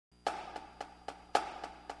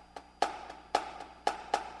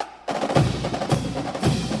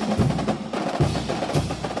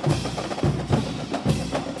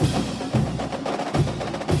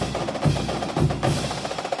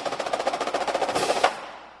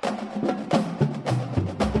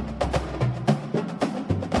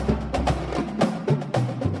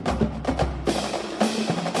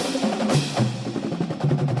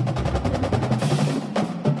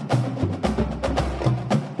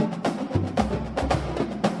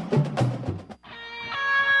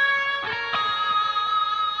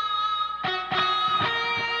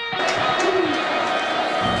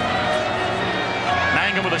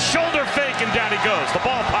The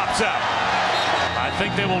ball pops out. I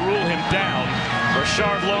think they will rule him down.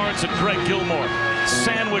 Rashard Lawrence and Greg Gilmore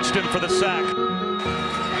sandwiched him for the sack.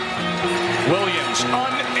 Williams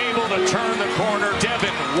unable to turn the corner.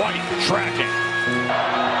 Devin White tracking.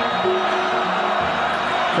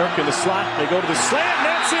 Kirk in the slot. They go to the slant.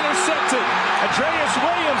 That's intercepted. Andreas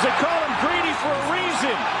Williams, they call him greedy for a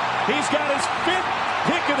reason. He's got his 5th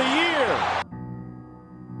pick of the year.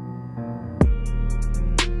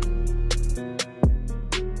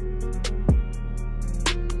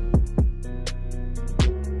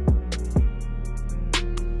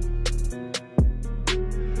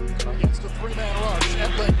 Against a 3-man rush,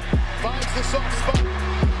 Edling finds the soft spot.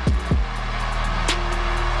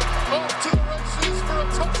 Off to the races for a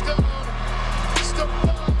touchdown.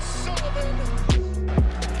 Stephon Sullivan.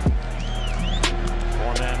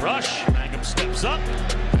 4-man rush. Mangum steps up.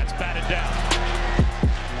 That's batted down.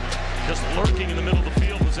 Just lurking in the middle of the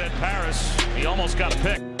field was Ed Paris. He almost got a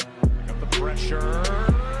pick. Pick up the pressure.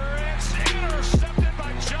 It's intercepted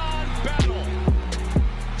by John Battle.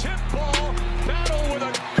 Tip ball. Battle with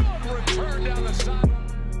a good return down the sideline.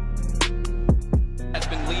 Has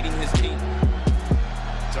been leading his team.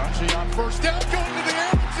 Dungy on first down, going to the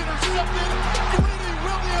air. It's intercepted. Greedy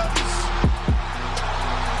Williams.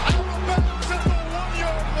 Out of bounds at the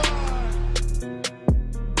 1-yard line.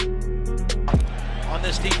 On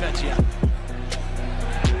this defense, yeah.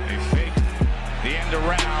 They fake the end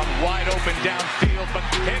around, wide open downfield, but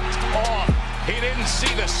picked off. He didn't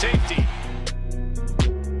see the safety.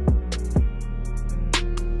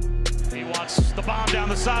 He wants the bomb down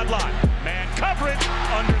the sideline. Man coverage,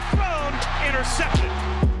 underthrown, intercepted.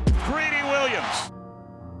 Greedy Williams.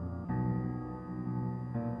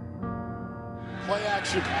 Play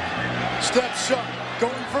action. Steps up,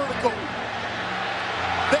 going vertical.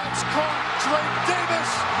 That's caught. Drake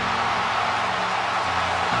Davis.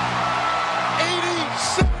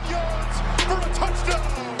 87 yards for a touchdown.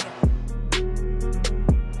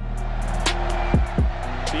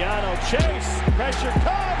 Piano chase. Pressure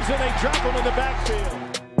comes, and they drop him in the backfield.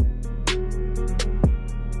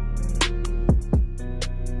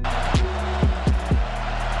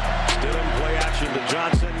 Stidham, play action to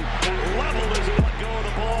Johnson. That level as he let go of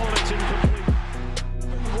the ball, and it's incomplete.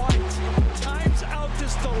 White times out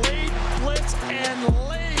this delayed blitz and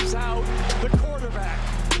lays out the quarterback.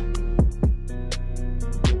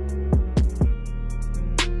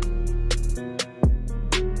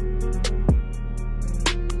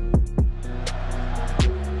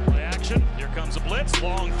 Play action. Here comes a blitz.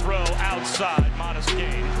 Long throw outside. Modest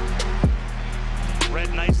gain.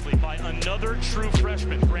 Read nicely by another true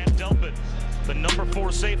freshman, Grant Delpit, the number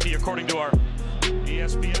 4 safety according to our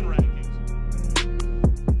ESPN rankings.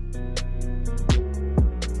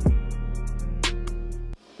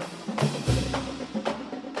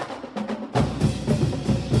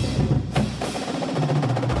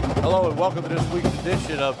 Hello and welcome to this week's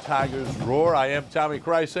edition of Tigers Roar. I am Tommy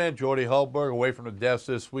Krysan. Jordy Hultberg away from the desk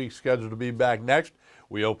this week, scheduled to be back next.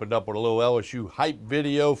 We opened up with a little LSU hype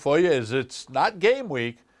video for you, as it's not game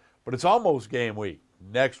week, but it's almost game week.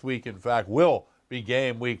 Next week, in fact, will be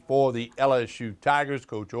game week for the LSU Tigers.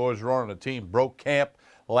 Coach Orgeron and the team broke camp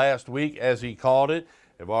last week, as he called it.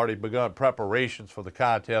 They've already begun preparations for the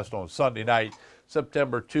contest on Sunday night,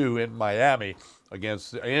 September 2 in Miami,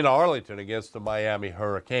 in Arlington against the Miami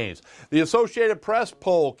Hurricanes. The Associated Press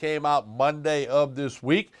poll came out Monday of this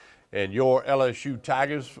week, and your LSU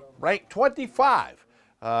Tigers ranked 25.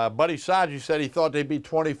 Buddy Saji said he thought they'd be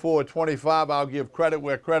 24 or 25. I'll give credit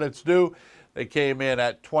where credit's due. They came in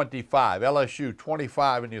at 25. LSU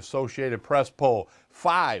 25 in the Associated Press poll.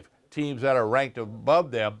 5 teams that are ranked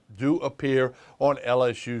above them do appear on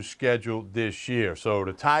LSU's schedule this year. So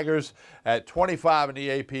the Tigers at 25 in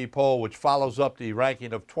the AP poll, which follows up the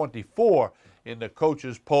ranking of 24 in the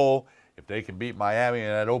coaches poll. If they can beat Miami in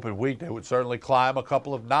that open week, they would certainly climb a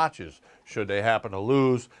couple of notches. Should they happen to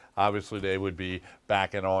lose, obviously they would be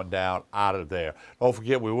backing on down out of there. Don't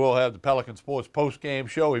forget, we will have the Pelican Sports post-game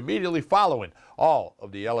show immediately following all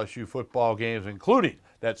of the LSU football games, including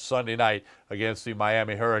that Sunday night against the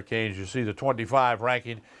Miami Hurricanes. You see the 25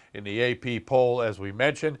 ranking in the AP poll, as we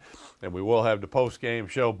mentioned, and we will have the post-game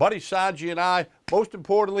show. Buddy Saji and I, most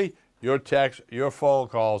importantly, your texts, your phone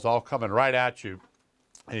calls, all coming right at you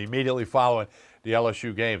and immediately following the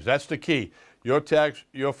LSU games. That's the key. Your texts,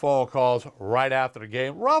 your phone calls right after the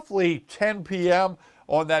game, roughly 10 p.m.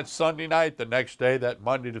 on that Sunday night. The next day, that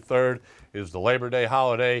Monday the 3rd, is the Labor Day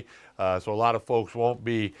holiday, so a lot of folks won't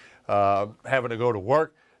be having to go to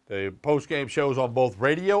work. The post-game shows on both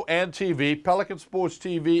radio and TV, Pelican Sports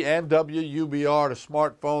TV and WUBR, the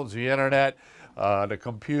smartphones, the internet. the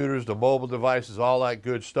computers, the mobile devices, all that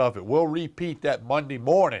good stuff. It will repeat that Monday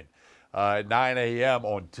morning at 9 a.m.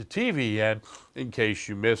 on TVN in case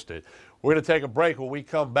you missed it. We're going to take a break. When we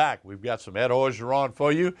come back, we've got some Ed Orgeron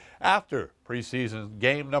for you after preseason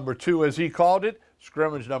game number 2, as he called it,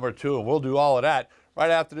 scrimmage number 2, and we'll do all of that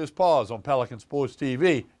right after this pause on Pelican Sports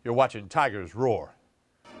TV. You're watching Tigers Roar.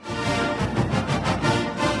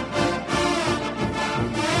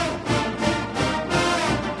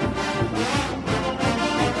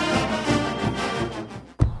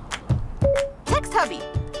 Text Hubby.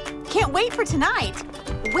 Can't wait for tonight.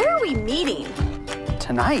 Where are we meeting?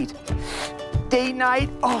 Tonight? Date night?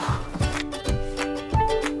 Oh.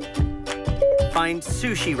 Find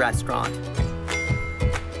sushi restaurant.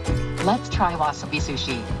 Let's try Wasabi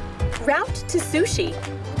Sushi. Route to sushi.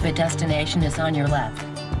 The destination is on your left.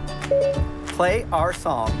 Play our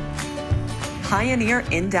song. Pioneer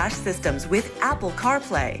in-dash systems with Apple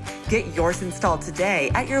CarPlay. Get yours installed today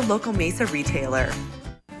at your local Mesa retailer.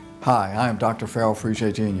 Hi, I am Dr. Farrell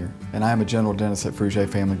Frugier Jr., and I am a general dentist at Frugier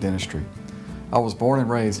Family Dentistry. I was born and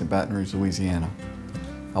raised in Baton Rouge, Louisiana.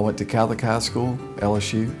 I went to Catholic High School,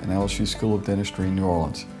 LSU, and LSU School of Dentistry in New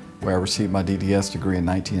Orleans, where I received my DDS degree in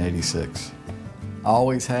 1986. I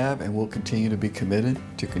always have and will continue to be committed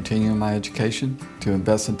to continuing my education, to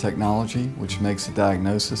invest in technology which makes the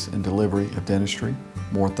diagnosis and delivery of dentistry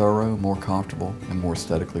more thorough, more comfortable, and more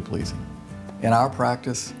aesthetically pleasing. In our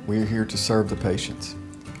practice, we are here to serve the patients.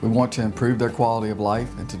 We want to improve their quality of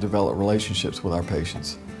life and to develop relationships with our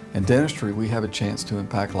patients. In dentistry, we have a chance to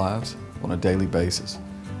impact lives on a daily basis,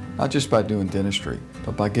 not just by doing dentistry,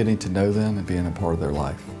 but by getting to know them and being a part of their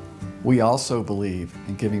life. We also believe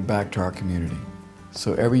in giving back to our community.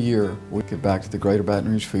 So every year, we give back to the Greater Baton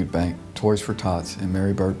Rouge Food Bank, Toys for Tots, and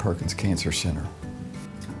Mary Bird Perkins Cancer Center.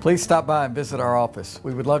 Please stop by and visit our office.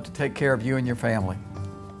 We would love to take care of you and your family.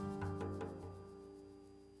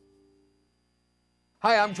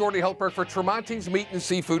 Hi, I'm Jordy Helper for Tremonti's Meat and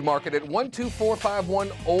Seafood Market at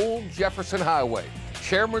 12451 Old Jefferson Highway.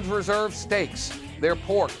 Chairman's Reserve steaks, their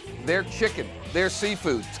pork, their chicken, their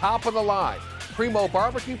seafood, top of the line. Primo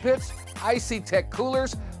barbecue pits, Icy Tech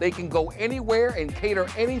coolers. They can go anywhere and cater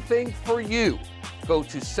anything for you. Go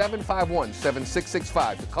to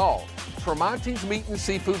 751-7665 to call Tremonti's Meat and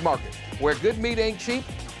Seafood Market, where good meat ain't cheap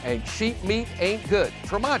and cheap meat ain't good.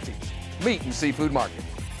 Tremonti's Meat and Seafood Market.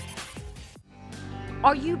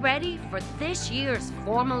 Are you ready for this year's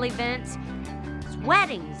formal events?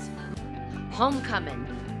 Weddings, homecoming,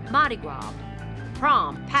 Mardi Gras,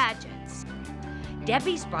 prom, pageants.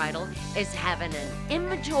 Debbie's Bridal is having an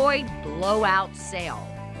inventory blowout sale.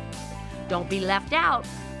 Don't be left out.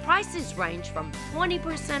 Prices range from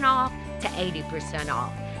 20% off to 80%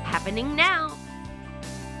 off. Happening now.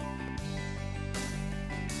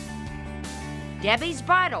 Debbie's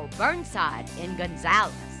Bridal, Burnside in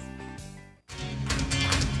Gonzales.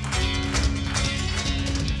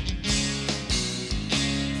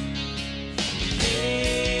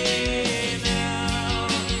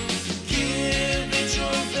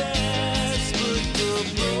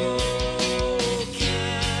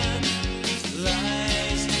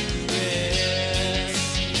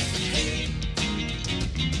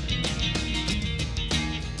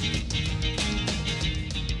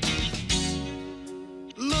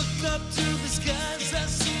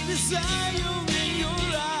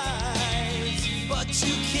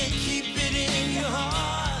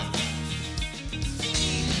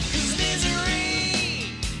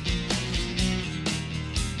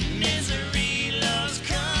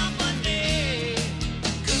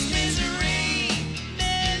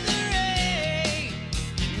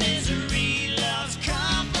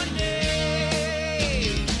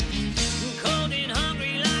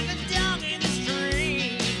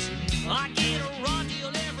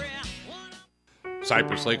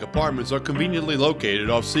 Cypress Lake Apartments are conveniently located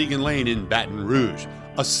off Segan Lane in Baton Rouge,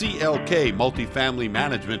 a CLK multifamily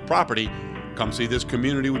management property. Come see this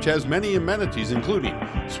community, which has many amenities including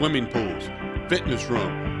swimming pools, fitness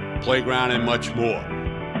room, playground, and much more.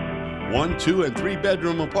 1, 2, and 3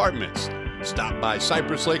 bedroom apartments. Stop by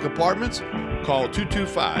Cypress Lake Apartments, call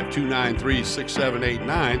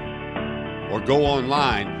 225-293-6789, or go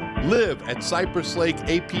online, live at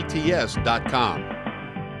cypresslakeapts.com.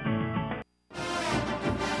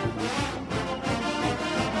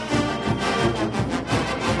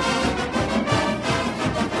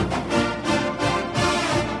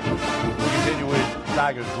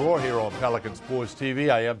 Tigers Roar here on Pelican Sports TV.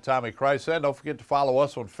 I am Tommy Chrysan. Don't forget to follow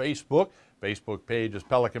us on Facebook, Facebook page is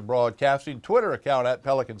Pelican Broadcasting. Twitter account at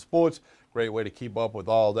Pelican Sports. Great way to keep up with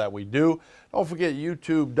all that we do. Don't forget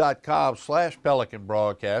youtube.com/Pelican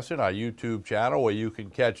Broadcasting, our YouTube channel where you can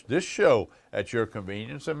catch this show at your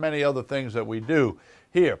convenience and many other things that we do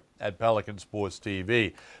here at Pelican Sports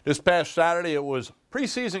TV. This past Saturday, it was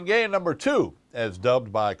preseason game number 2, as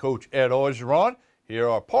dubbed by Coach Ed Orgeron. Here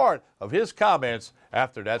are part of his comments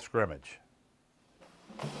after that scrimmage.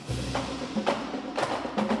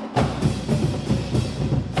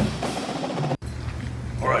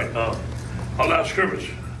 All right, on that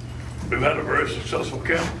scrimmage, we've had a very successful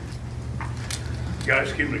camp.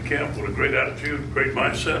 Guys came to camp with a great attitude, great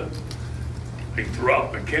mindset. I think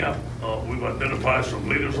throughout the camp, we've identified some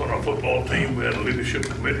leaders on our football team. We had a leadership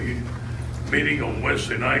committee meeting on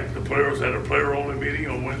Wednesday night. The players had a player-only meeting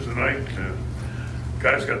on Wednesday night.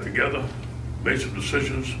 Guys got together, made some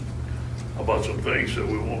decisions about some things that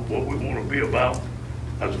what we want to be about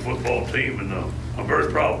as a football team, and I'm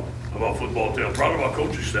very proud of our football team. I'm proud of our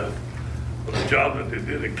coaching staff for the job that they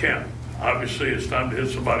did in camp. Obviously, it's time to hit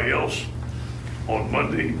somebody else on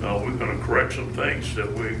Monday. We're going to correct some things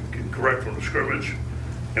that we can correct from the scrimmage,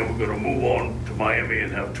 and we're going to move on to Miami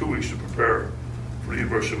and have 2 weeks to prepare for the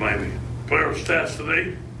University of Miami. Player stats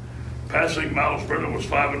today: passing, Miles Brennan was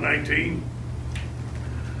 5 of 19,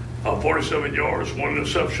 47 yards, 1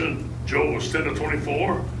 interception. Joe was 10 of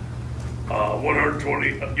 24,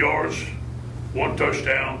 120 yards, 1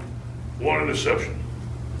 touchdown, 1 interception.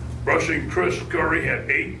 Rushing, Chris Curry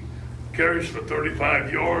had 8 carries for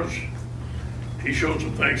 35 yards. He showed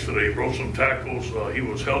some things today. He broke some tackles. He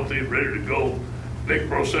was healthy, ready to go. Nick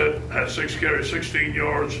Brosette had 6 carries, 16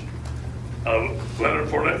 yards. Leonard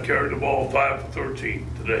Fournette carried the ball 5 for 13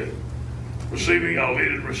 today. Receiving, our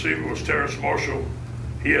leading receiver was Terrence Marshall.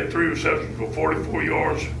 He had 3 receptions for 44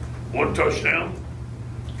 yards, 1 touchdown.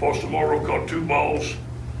 Foster Morrow caught 2 balls,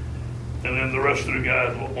 and then the rest of the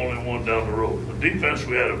guys were only 1 down the road. The defense,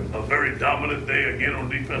 we had a very dominant day again on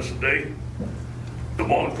defense today.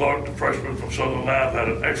 Damone Clark, the freshman from Southern Lab, had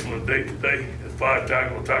an excellent day today. Had 5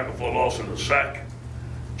 tackles, a tackle for a loss, and a sack.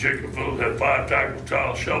 Jacob Phillips had 5 tackles.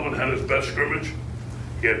 Tyler Shelvin had his best scrimmage.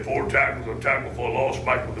 He had 4 tackles, a tackle for a loss.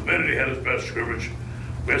 Michael Divinity had his best scrimmage.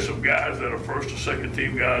 We had some guys that are first or second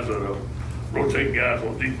team guys that are rotating guys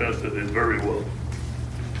on defense that did very well.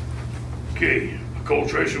 Okay, Cole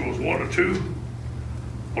Tracy was 1 of 2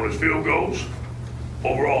 on his field goals.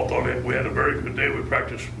 Overall, I thought we had a very good day. We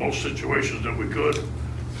practiced most situations that we could.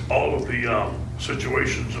 All of the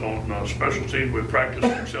situations on special team we practiced,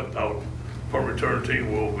 except our punt return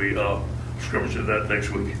team will be scrimmaging that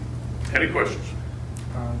next week. Any questions?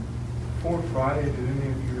 For Friday, did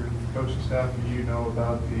any of your coaching staff, did you know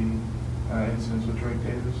about the incidents with Drake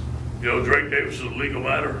Davis? You know, Drake Davis is a legal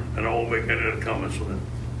matter, and I won't make any other comments on it.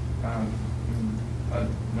 I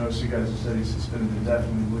noticed you guys have said he's suspended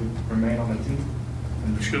indefinitely. Will he remain on the team?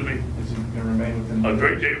 Excuse me? Is he going to remain within the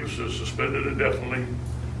Drake Davis is suspended indefinitely.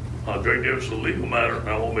 Drake Davis is a legal matter, and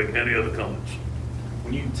I won't make any other comments.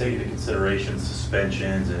 When you take into consideration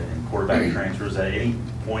suspensions and quarterback transfers, at any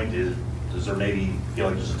point does there maybe feel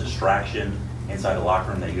like there's a distraction inside the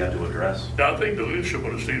locker room that you have to address? I think the leadership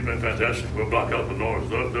on the team has been fantastic. We'll block out the noise.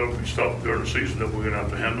 There'll be stuff during the season that we're going to have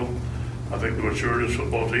to handle. I think the maturity of this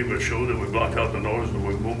football team has showed that we block out the noise and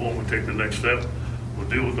we move on, we take the next step, we'll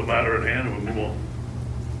deal with the matter at hand, and we move on.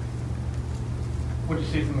 What did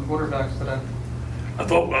you see from the quarterbacks today? I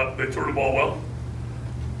thought they threw the ball well.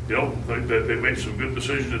 You know, they made some good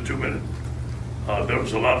decisions in 2 minutes. There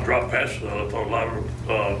was a lot of drop passes. I thought a lot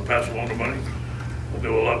of passes along the money. But they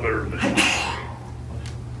were a lot better than this. Have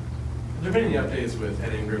there been any updates with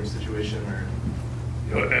Ed Ingram's situation? Or?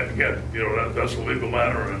 You know, again, you know, that's a legal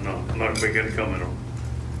matter, and I'm not going to make any comment on it.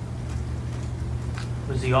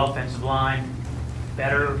 Was the offensive line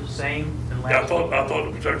better, same than last? Yeah, I thought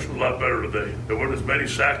the protection was a lot better today. There weren't as many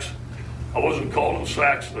sacks. I wasn't calling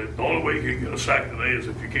sacks. The only way you can get a sack today is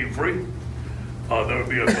if you came free. There would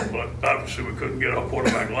be a couple. Obviously, we couldn't get our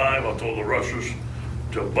quarterback live. I told the rushers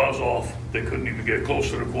to buzz off. They couldn't even get close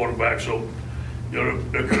to the quarterback. So, you know,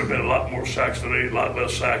 there could have been a lot more sacks today, a lot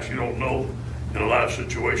less sacks. You don't know in a live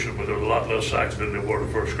situation, but there was a lot less sacks than there were in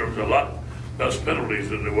the first scrimmage. A lot less penalties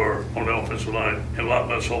than there were on the offensive line, and a lot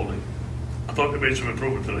less holding. I thought they made some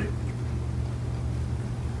improvement today.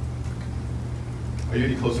 Are you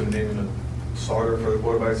any closer to naming a starter for the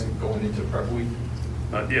quarterbacks going into prep week?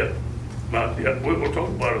 Not yet. Not yet. We'll talk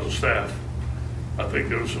about it as a staff. I think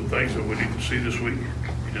there are some things that we need to see this week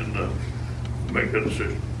and make that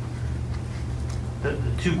decision. The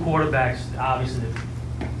 2 quarterbacks, obviously the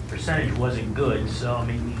percentage wasn't good, so I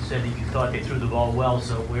mean, you said that you thought they threw the ball well,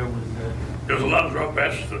 so where was the... There was a lot of drop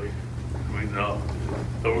passes today. I mean,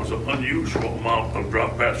 there was an unusual amount of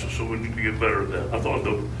drop passes, so we need to get better at that. I thought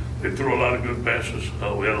they threw a lot of good passes.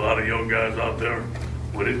 We had a lot of young guys out there.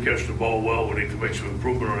 We didn't catch the ball well. We need to make some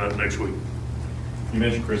improvement on that next week. You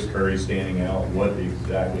mentioned Chris Curry standing out. What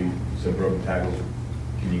exactly, so broken tackles,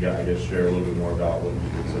 can you guys, I guess, share a little bit more about what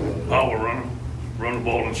you did so well? Power runner, run the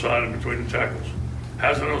ball inside and between the tackles.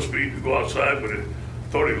 Has enough speed to go outside, but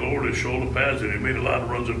thought he lowered his shoulder pads and he made a lot of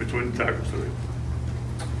runs in between the tackles today.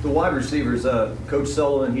 The wide receivers, Coach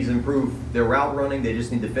Sullivan, he's improved their route running. They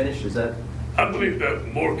just need to finish. Is that? I believe that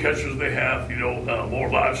more catches they have, more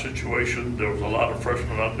live situation. There was a lot of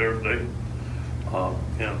freshmen out there today,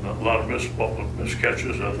 and a lot of missed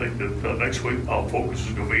catches. I think that next week our focus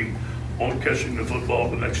is going to be on catching the football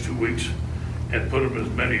the next 2 weeks and put them in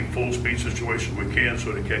as many full speed situations we can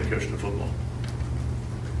so they can catch the football.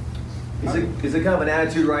 Is it kind of an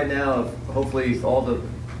attitude right now of hopefully all the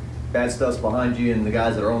bad stuff's behind you and the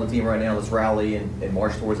guys that are on the team right now, let's rally and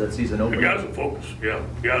march towards that season opening? The guys are focused, yeah.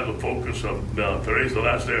 The guys are focused. Today's the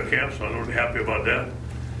last day of camp, so I'm really happy about that.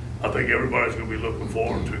 I think everybody's going to be looking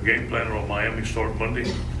forward to a game plan on Miami starting Monday,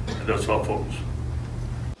 and that's our focus.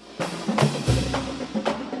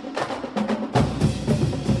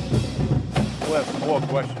 We'll have some more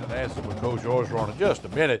questions and answers with Coach Orgeron in just a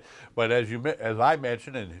minute. But as I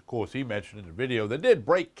mentioned, and of course he mentioned in the video, they did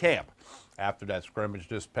break camp after that scrimmage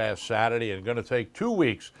this past Saturday, and going to take 2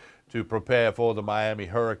 weeks to prepare for the Miami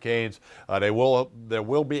Hurricanes. There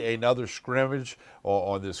will be another scrimmage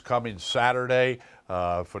on this coming Saturday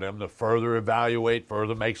for them to further evaluate,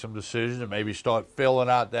 further make some decisions, and maybe start filling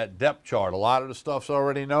out that depth chart. A lot of the stuff's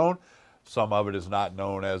already known. Some of it is not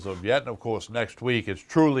known as of yet. And, of course, next week it's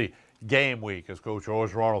truly game week as Coach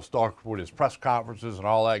Orgeron will start with his press conferences and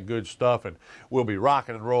all that good stuff, and we'll be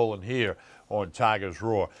rocking and rolling here on Tigers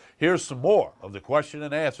Roar. Here's some more of the question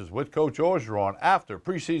and answers with Coach Orgeron after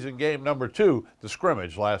preseason game number 2, the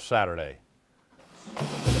scrimmage last Saturday.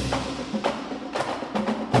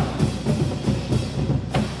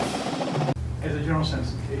 As a general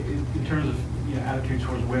sense, in terms of attitude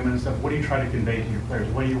towards women and stuff, what do you try to convey to your players?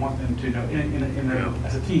 What do you want them to know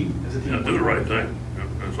as a team? Do the right thing.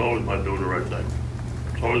 It's always about doing the right thing.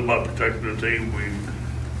 It's always about protecting the team.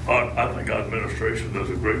 I think our administration does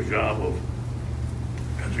a great job of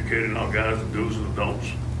educating our guys the do's and the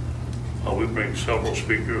don'ts. We bring several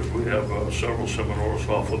speakers. We have several seminars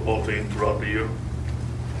for our football team throughout the year.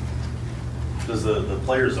 Does the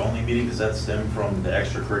players only meeting, does that stem from the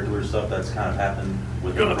extracurricular stuff that's kind of happened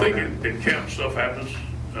with the program? I think in camp stuff happens,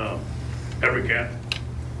 every camp.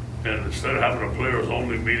 And instead of having a players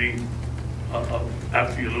only meeting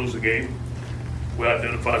after you lose the game, we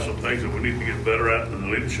identify some things that we need to get better at in the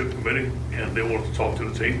leadership committee, and they want to talk to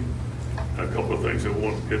the team, and a couple of things they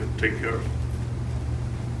want to take care of.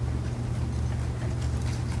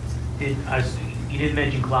 You didn't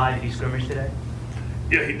mention Clyde. Did he scrimmage today?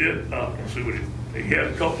 Yeah, he did. Let's see what he had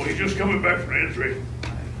a couple. He's just coming back from injury,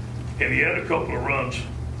 and he had a couple of runs.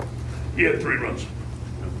 He had 3 runs.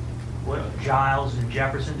 What, Giles and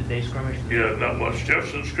Jefferson, did they scrimmage? Yeah, not much.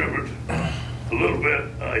 Jefferson scrimmaged a little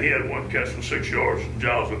bit. He had 1 catch for 6 yards.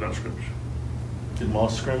 Giles did not scrimmage. Did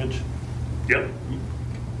Moss scrimmage? Yep.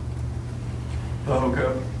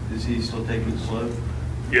 Okay. Is he still taking it slow?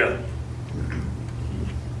 Yeah.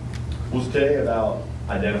 Was today about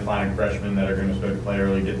identifying freshmen that are going to start to play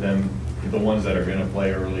early, get the ones that are going to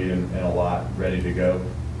play early and a lot ready to go?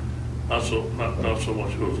 Not so much.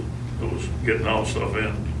 It was getting all stuff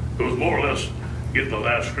in. It was more or less getting the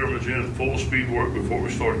last scrimmage in, full speed work before we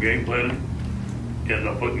started game planning,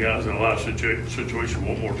 and putting guys in a live situation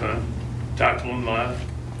one more time, tackling live.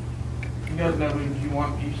 You guys know who you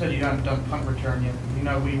want. You said you haven't done punt return yet. You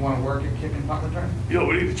know who you want to work at kicking punt return? Yeah,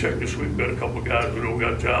 we need to check this week. We've got a couple of guys. We know we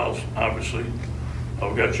got Giles, obviously.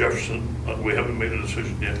 We got Jefferson. We haven't made a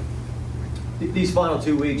decision yet. These final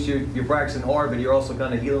 2 weeks, you're practicing hard, but you're also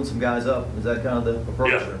kind of healing some guys up. Is that kind of the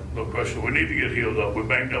approach? Yeah, no question. We need to get healed up. We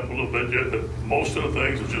banged up a little bit. Most of the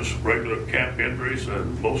things are just regular camp injuries,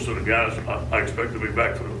 and most of the guys I expect to be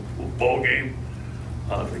back for the ball game.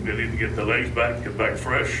 I think they need to get their legs back, get back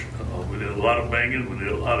fresh. We did a lot of banging. We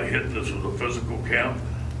did a lot of hitting. This was a physical camp.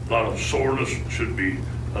 A lot of soreness should be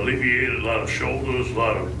alleviated. A lot of shoulders, a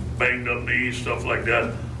lot of banged up knees, stuff like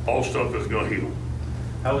that. All stuff that's going to heal.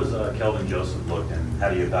 How has Kelvin Joseph looked, and how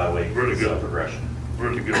do you evaluate really his good progression?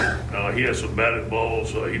 Really good. He has some batted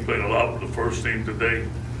balls. He played a lot with the first team today.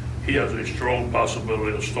 He has a strong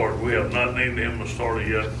possibility of starting. We have not named him a starter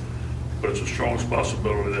yet, but it's a strong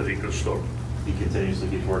possibility that he could start. He continuously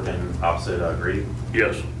keeps working opposite Grady?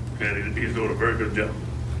 Yes, and he's doing a very good job.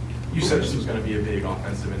 You said this was going to be a big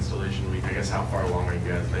offensive installation week. I guess how far along are you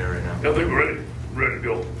guys there right now? I think we're ready. ready to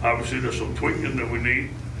go. Obviously, there's some tweaking that we need,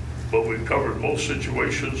 but we've covered most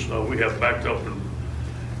situations. We have backed up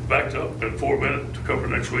in 4 minutes to cover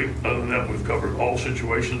next week. Other than that, we've covered all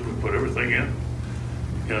situations. We put everything in.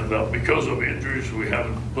 And because of injuries, we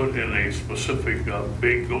haven't put in a specific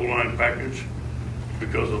big goal line package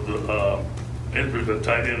because of the injuries at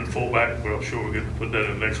tight end and fullback, but I'm sure we'll get to put that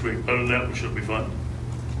in next week. Other than that, we should be fine.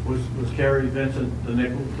 Was Kerry Vincent the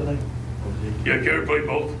nickel today? Yeah, Kerry played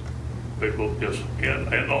both. Played both, yes.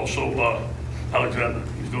 And also Alexander.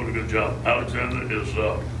 He's doing a good job. Alexander is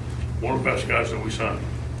one of the best guys that we signed.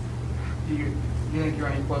 Do you think you're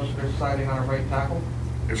any closer to deciding on a right tackle?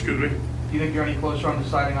 Excuse me? Do you think you're any closer on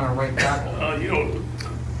deciding on a right tackle?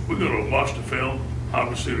 We're going to watch the film.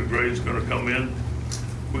 Obviously, the grade's going to come in.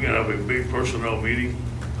 We're going to have a big personnel meeting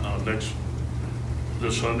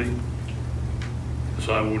this Sunday.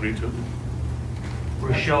 Decide what we need to.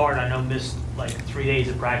 Richard, I know, missed like 3 days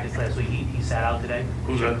of practice last week. He sat out today.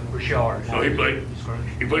 Who's that? Richard. No, he played.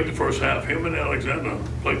 He played the first half. Him and Alexander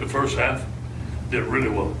played the first half. Did really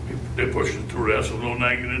well. They pushed it through. They had some little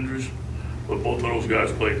nagging injuries, but both of those guys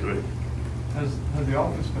played today. Has the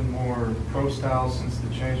offense been more pro style since the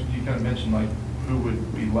change? You kind of mentioned like who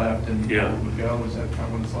would be left and who would go. Is that kind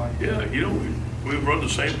of what it's like? Yeah, we've run the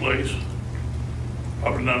same plays.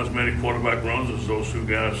 Probably not as many quarterback runs as those two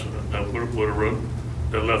guys that would have run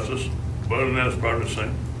that left us. But other than that, it's probably the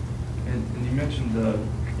same. And you mentioned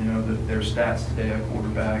their stats today at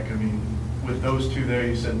quarterback. I mean, with those two there,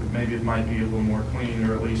 you said maybe it might be a little more clean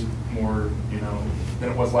or at least more, than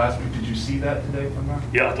it was last week. Did you see that today from them?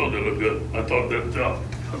 Yeah, I thought they looked good. I thought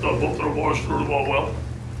both of the boys threw the ball well.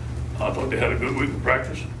 I thought they had a good week of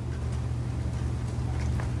practice.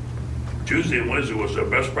 Tuesday and Wednesday was their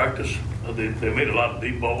best practice. They made a lot of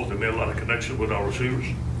deep balls. They made a lot of connection with our receivers.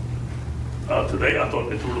 Today, I thought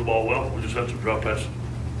they threw the ball well. We just had some drop passes.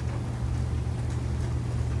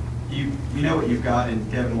 You know what you've got in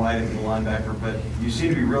Kevin White as the linebacker, but you seem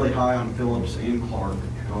to be really high on Phillips and Clark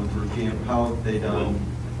going through camp. How have they done?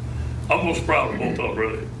 I'm most proud of both of them,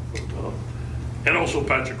 really. And also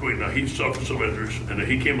Patrick Queen. Now, he suffered some injuries, and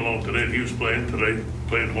he came along today, and he was playing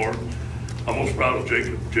hard. I'm most proud of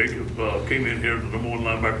Jacob. Jacob came in here, the #1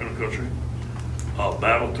 linebacker in the country,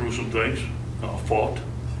 battled through some things, fought,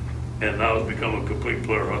 and now has become a complete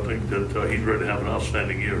player. I think that he's ready to have an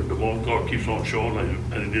outstanding year. DeMone Clark keeps on showing,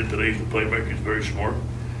 and he did today. He's a playmaker. He's very smart.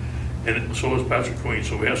 And so is Patrick Queen.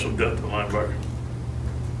 So we have some depth in linebacker.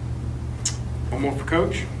 One more for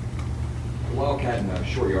Coach. Wildcat and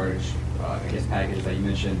short yardage, package that you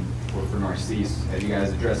mentioned for Narcisse. Have you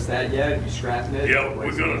guys addressed that yet? Have you scrapped it? Yeah,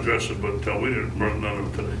 we're going to address it, but we didn't run none of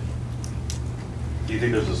it today. Do you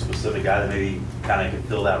think there's a specific guy that maybe kind of can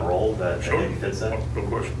fill that role that maybe fits that? No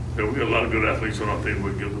question. Yeah, we got a lot of good athletes on our team.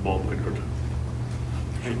 We can give the ball back there too.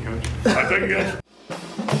 Thank you, Coach. Thank you, guys.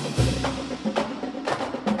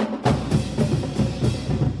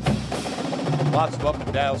 Lots of up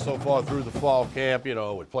and down so far through the fall camp,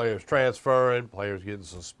 with players transferring, players getting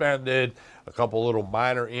suspended, a couple little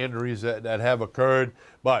minor injuries that have occurred.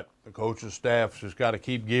 But the coaching staff's just got to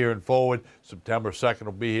keep gearing forward. September 2nd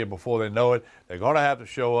will be here before they know it. They're going to have to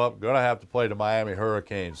show up, going to have to play the Miami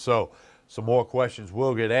Hurricanes. So some more questions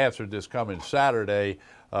will get answered this coming Saturday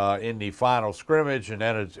in the final scrimmage, and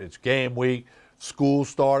then it's game week. School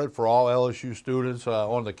started for all LSU students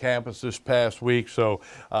on the campus this past week, so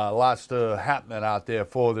lots happening out there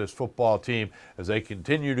for this football team as they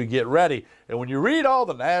continue to get ready. And when you read all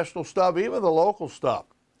the national stuff, even the local stuff,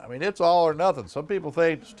 I mean, it's all or nothing. Some people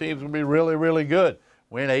think this team's going to be really, really good.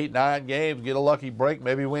 Win 8, 9 games, get a lucky break,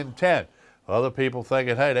 maybe win 10. Other people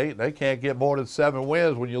thinking, hey, they can't get more than 7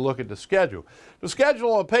 wins when you look at the schedule. The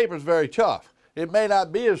schedule on paper is very tough. It may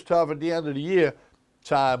not be as tough at the end of the year.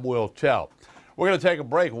 Time will tell. We're going to take a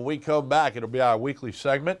break. When we come back, it'll be our weekly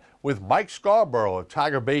segment with Mike Scarborough of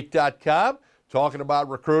TigerBait.com talking about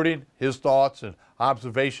recruiting, his thoughts and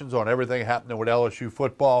observations on everything happening with LSU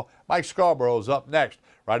football. Mike Scarborough is up next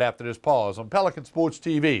right after this pause on Pelican Sports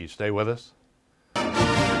TV. Stay with us.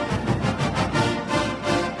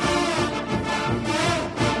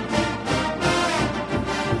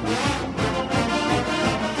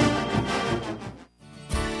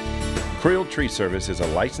 Creel Tree Service is a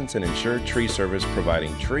licensed and insured tree service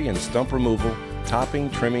providing tree and stump removal,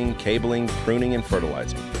 topping, trimming, cabling, pruning, and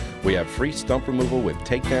fertilizing. We have free stump removal with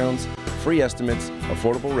takedowns, free estimates,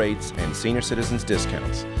 affordable rates, and senior citizens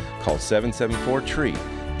discounts. Call 774-TREE.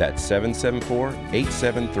 That's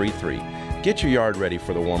 774-8733. Get your yard ready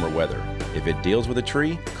for the warmer weather. If it deals with a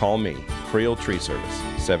tree, call me, Creel Tree Service,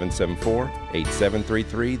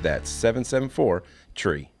 774-8733. That's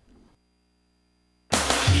 774-TREE.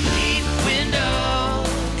 Window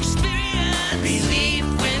experience.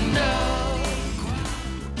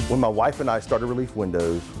 When my wife and I started Relief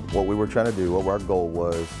Windows, what we were trying to do, what our goal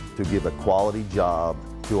was to give a quality job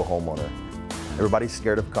to a homeowner. Everybody's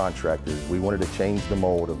scared of contractors. We wanted to change the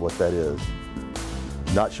mold of what that is.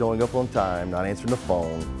 Not showing up on time, not answering the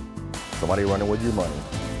phone, somebody running with your money.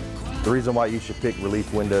 The reason why you should pick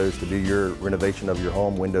Relief Windows to do your renovation of your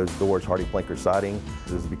home, windows, doors, HardiePlank, or siding,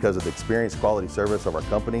 is because of the experience, quality service of our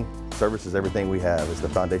company. Service is everything we have. It's the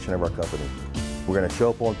foundation of our company. We're going to show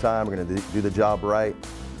up on time. We're going to do the job right.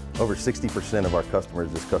 Over 60% of our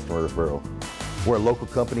customers is customer referral. We're a local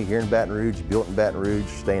company here in Baton Rouge, built in Baton Rouge,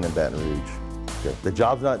 staying in Baton Rouge. Okay. The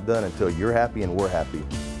job's not done until you're happy and we're happy.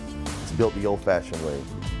 It's built the old-fashioned way,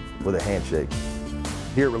 with a handshake.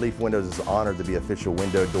 Here at Relief Windows, it's an honor to be official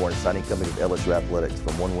window, door, and siding company of LSU Athletics,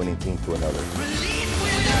 from one winning team to another.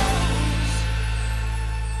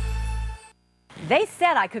 They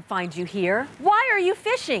said I could find you here. Why are you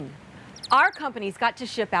fishing? Our company's got to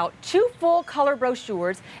ship out 2 full color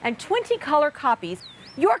brochures and 20 color copies.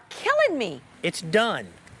 You're killing me. It's done.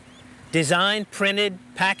 Designed, printed,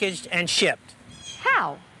 packaged, and shipped.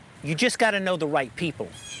 How? You just got to know the right people.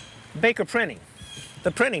 Baker Printing,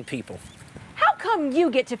 the printing people. How come you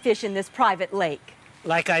get to fish in this private lake?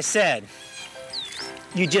 Like I said,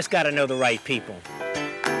 you just got to know the right people.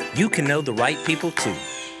 You can know the right people too.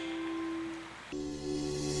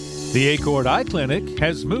 The Acord Eye Clinic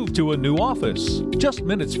has moved to a new office, just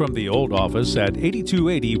minutes from the old office at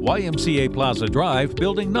 8280 YMCA Plaza Drive,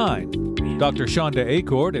 Building 9. Dr. Shonda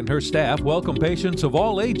Acord and her staff welcome patients of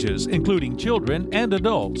all ages, including children and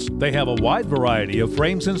adults. They have a wide variety of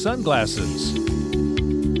frames and sunglasses,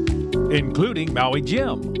 including Maui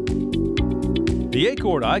Jim. The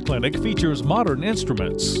Acord Eye Clinic features modern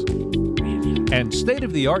instruments and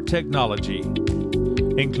state-of-the-art technology,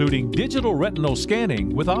 including digital retinal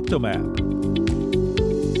scanning with Optomap,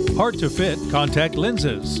 hard-to-fit contact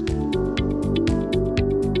lenses,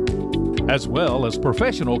 as well as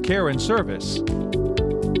professional care and service.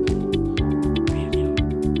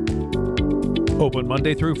 Open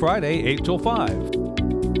Monday through Friday, 8 till 5.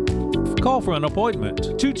 Call for an appointment,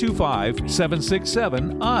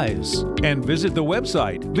 225-767-EYES, and visit the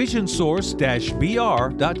website,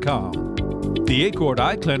 visionsource-br.com. The Acord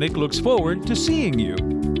Eye Clinic looks forward to seeing you.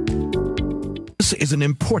 This is an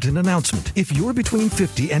important announcement. If you're between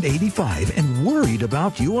 50 and 85 and worried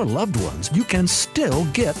about your loved ones, you can still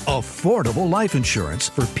get affordable life insurance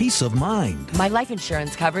for peace of mind. My life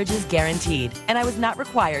insurance coverage is guaranteed, and I was not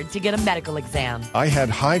required to get a medical exam. I had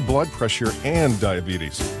high blood pressure and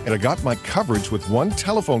diabetes, and I got my coverage with one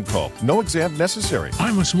telephone call. No exam necessary.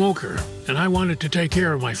 I'm a smoker, and I wanted to take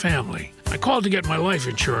care of my family. I called to get my life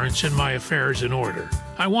insurance and my affairs in order.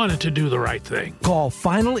 I wanted to do the right thing. Call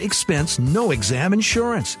Final Expense No Exam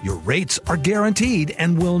Insurance. Your rates are guaranteed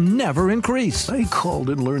and will never increase. I called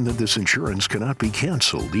and learned that this insurance cannot be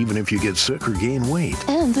canceled even if you get sick or gain weight.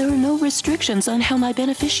 And there are no restrictions on how my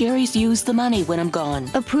beneficiaries use the money when I'm gone.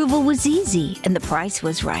 Approval was easy and the price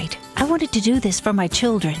was right. I wanted to do this for my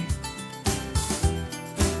children.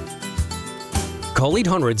 Call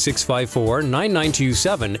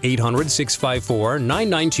 800-654-9927,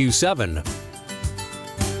 800-654-9927.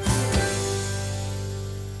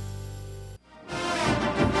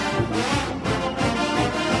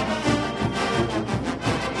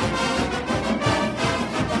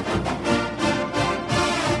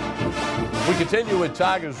 We continue with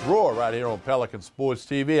Tigers Roar right here on Pelican Sports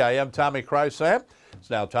TV. I am Tommy Chrysant. It's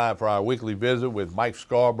now time for our weekly visit with Mike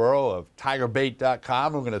Scarborough of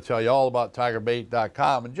TigerBait.com. We're going to tell you all about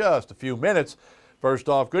TigerBait.com in just a few minutes. First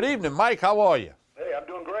off, good evening, Mike. How are you? Hey, I'm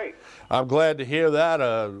doing great. I'm glad to hear that.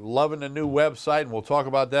 Loving the new website, and we'll talk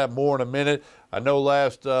about that more in a minute. I know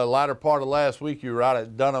latter part of last week you were out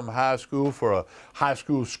at Dunham High School for a high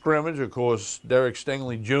school scrimmage. Of course, Derek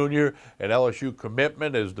Stingley Jr. and LSU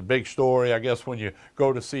commitment is the big story, I guess, when you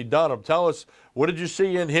go to see Dunham. Tell us, what did you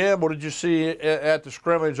see in him? What did you see at the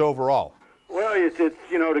scrimmage overall? Well, it's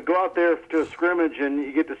you know, to go out there to a scrimmage and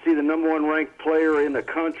you get to see the #1 ranked player in the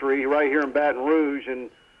country right here in Baton Rouge, and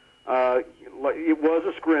it was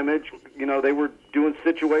a scrimmage. You know, they were doing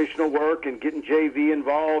situational work and getting JV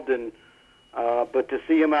involved, and but to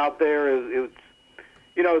see him out there, it was,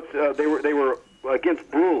 you know, they were against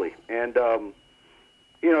Bruley, and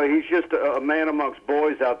you know, he's just a man amongst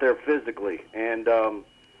boys out there physically. And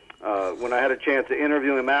when I had a chance to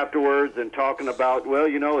interview him afterwards and talking about, well,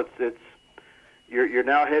 you know, you're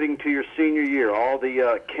now heading to your senior year, all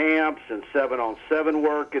the camps and 7-on-7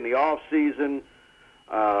 work in the off season.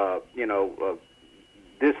 You know,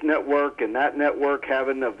 this network and that network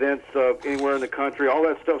having events anywhere in the country, all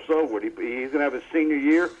that stuff's over. He's going to have his senior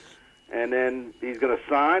year, and then he's going to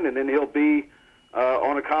sign, and then he'll be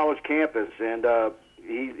on a college campus. And,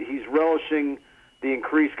 he's relishing the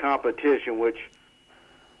increased competition, which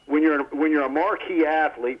when you're a marquee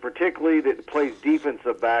athlete, particularly that plays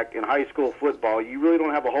defensive back in high school football, you really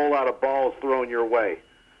don't have a whole lot of balls thrown your way.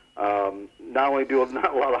 Not only do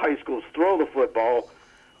not a lot of high schools throw the football,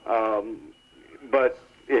 but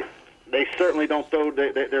they certainly don't throw.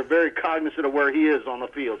 They're very cognizant of where he is on the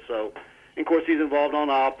field. So, and of course, he's involved on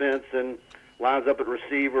offense and lines up at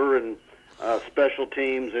receiver and special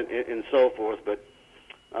teams and so forth. But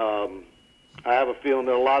I have a feeling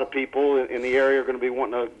that a lot of people in the area are going to be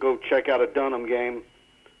wanting to go check out a Dunham game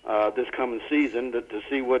this coming season to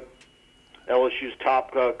see what LSU's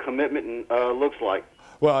top commitment looks like.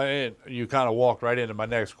 Well, and you kind of walked right into my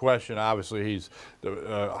next question. Obviously, he's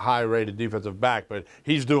the high-rated defensive back, but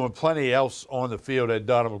he's doing plenty else on the field at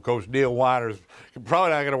Dunham. Coach Neil Weiner's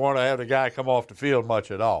probably not going to want to have the guy come off the field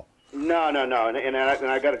much at all. No. And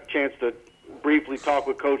I got a chance to briefly talk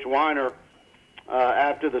with Coach Weiner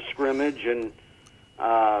after the scrimmage and,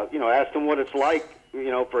 asked him what it's like,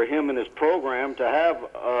 for him and his program to have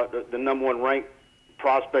the number one ranked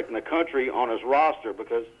prospect in the country on his roster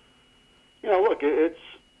because, look, it's,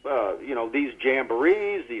 these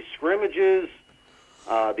jamborees, these scrimmages,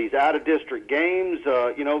 these out-of-district games,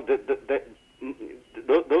 those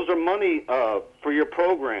are money for your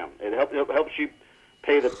program. It helps you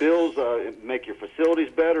pay the bills, make your facilities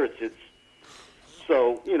better.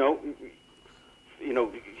 So, you're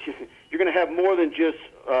going to have more than just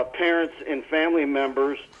parents and family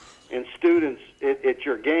members and students at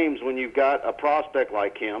your games when you've got a prospect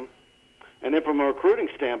like him. And then from a recruiting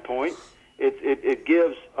standpoint, it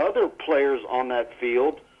gives other players on that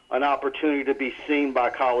field an opportunity to be seen by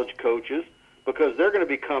college coaches because they're going to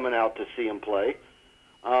be coming out to see him play.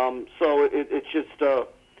 So it's just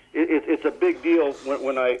it's a big deal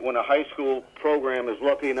when a high school program is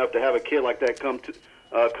lucky enough to have a kid like that come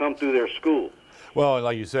through their school. Well,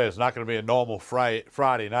 like you said, it's not going to be a normal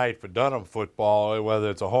Friday night for Dunham football, whether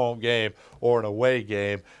it's a home game or an away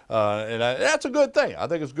game, and that's a good thing. I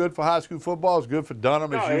think it's good for high school football. It's good for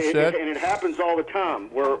Dunham, as you said. And it happens all the time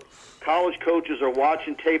where college coaches are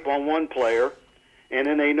watching tape on one player, and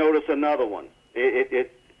then they notice another one.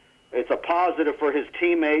 It's a positive for his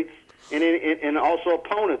teammates and also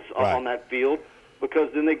opponents on that field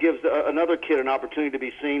because then it gives another kid an opportunity to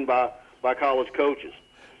be seen by college coaches.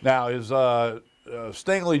 Now, is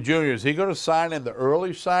Stingley Jr., is he going to sign in the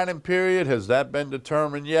early signing period? Has that been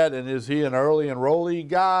determined yet? And is he an early enrollee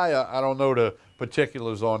guy? I don't know the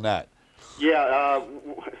particulars on that. Yeah,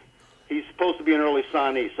 he's supposed to be an early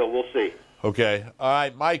signee, so we'll see. Okay. All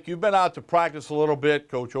right, Mike, you've been out to practice a little bit.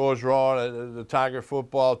 Coach Orgeron, the Tiger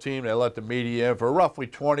football team, they let the media in for roughly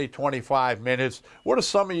 20, 25 minutes. What are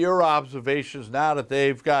some of your observations now that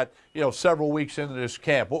they've got, several weeks into this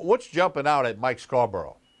camp? What's jumping out at Mike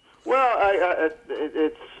Scarborough? Well,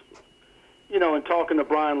 it's, in talking to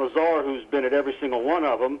Brian Lazar, who's been at every single one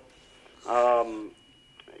of them,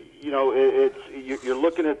 you're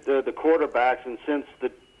looking at the quarterbacks, and since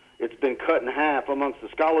it's been cut in half amongst the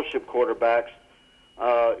scholarship quarterbacks,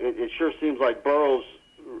 it sure seems like Burrows,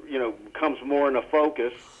 comes more into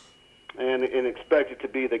focus and expected to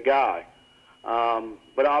be the guy.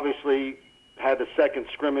 But obviously had the second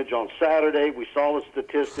scrimmage on Saturday. We saw the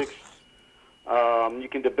statistics. You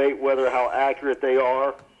can debate how accurate they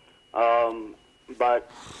are,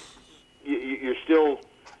 but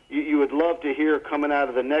you would love to hear coming out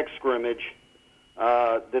of the next scrimmage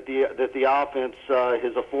that the offense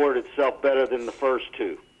has afforded itself better than the first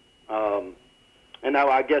two. And now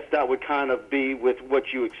I guess that would kind of be with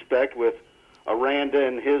what you expect with Aranda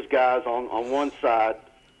and his guys on one side,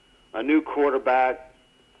 a new quarterback,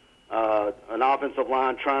 an offensive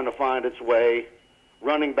line trying to find its way,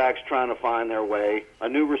 running backs trying to find their way, a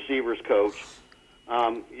new receivers coach.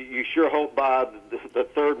 You sure hope by the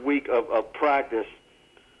third week of practice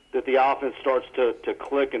that the offense starts to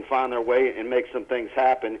click and find their way and make some things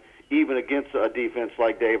happen, even against a defense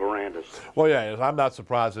like Dave Aranda's. Well, yeah, I'm not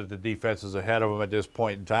surprised that the defense is ahead of them at this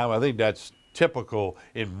point in time. I think that's typical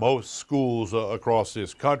in most schools across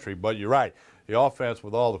this country. But you're right. The offense,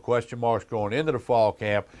 with all the question marks going into the fall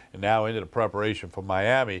camp and now into the preparation for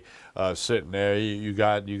Miami, sitting there, you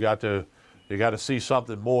got to see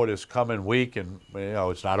something more this coming week. And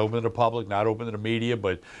it's not open to the public, not open to the media,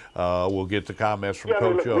 but we'll get the comments from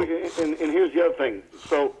Coach O. And here's the other thing.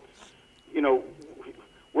 So,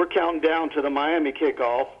 we're counting down to the Miami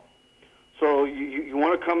kickoff. So you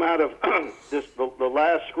want to come out of the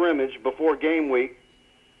last scrimmage before game week,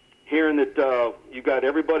 hearing that you got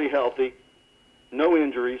everybody healthy, no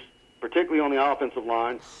injuries, particularly on the offensive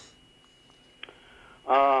line.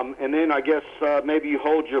 And then I guess maybe you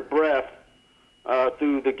hold your breath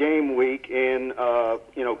through the game week and,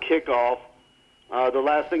 kickoff. The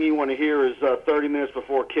last thing you want to hear is 30 minutes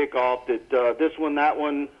before kickoff that this one, that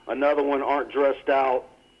one, another one aren't dressed out.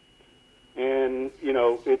 And,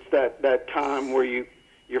 it's that time where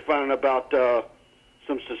you're finding about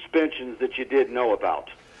some suspensions that you didn't know about.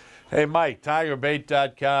 Hey, Mike,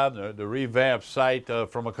 TigerBait.com, the revamped site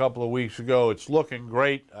from a couple of weeks ago. It's looking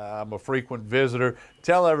great. I'm a frequent visitor.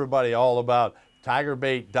 Tell everybody all about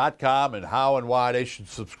TigerBait.com and how and why they should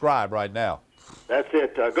subscribe right now. That's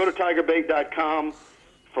it. Go to TigerBait.com.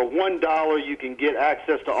 For $1, you can get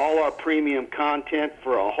access to all our premium content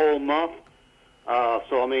for a whole month.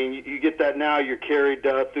 You get that now. You're carried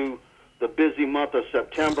through the busy month of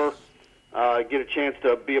September. Get a chance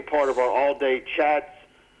to be a part of our all-day chats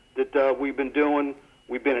that we've been doing.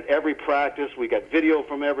 We've been at every practice. We got video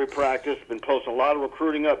from every practice. Been posting a lot of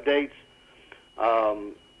recruiting updates.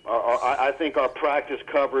 I think our practice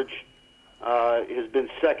coverage has been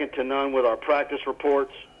second to none with our practice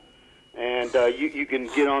reports. And you can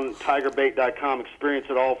get on TigerBait.com, experience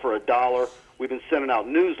it all for $1. We've been sending out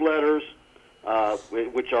newsletters,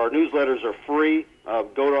 which our newsletters are free.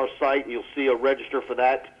 Go to our site and you'll see a register for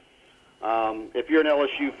that. If you're an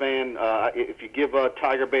LSU fan, if you give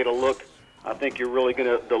TigerBait a look, I think you're really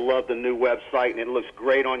going to love the new website, and it looks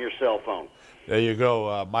great on your cell phone. There you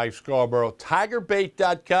go, Mike Scarborough.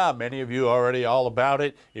 TigerBait.com. Many of you are already all about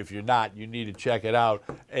it. If you're not, you need to check it out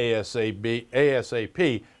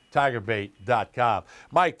ASAP. TigerBait.com.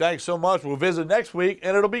 Mike, thanks so much. We'll visit next week,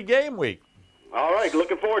 and it'll be game week. All right,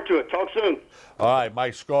 looking forward to it. Talk soon. All right,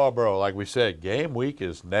 Mike Scarborough, like we said, game week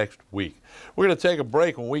is next week. We're going to take a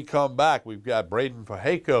break. When we come back, we've got Braden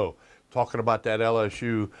Fajeko talking about that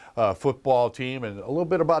LSU football team and a little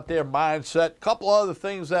bit about their mindset. A couple other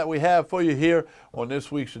things that we have for you here on this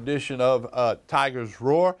week's edition of Tigers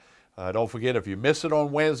Roar. Don't forget, if you miss it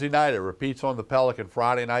on Wednesday night, it repeats on the Pelican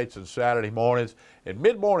Friday nights and Saturday mornings. And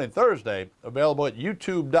mid-morning Thursday, available at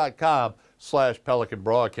youtube.com/Pelican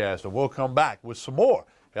Broadcast. And we'll come back with some more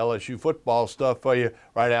LSU football stuff for you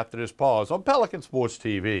right after this pause on Pelican Sports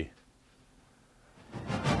TV.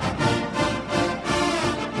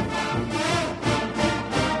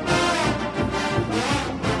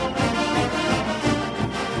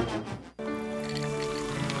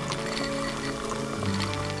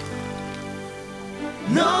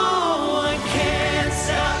 No one can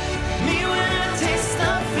stop me when I taste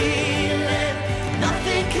the feeling.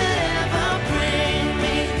 Nothing could ever bring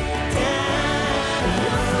me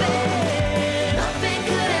down. Nothing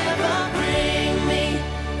could ever bring me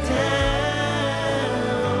down.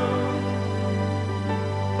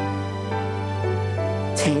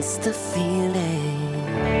 Taste the feeling.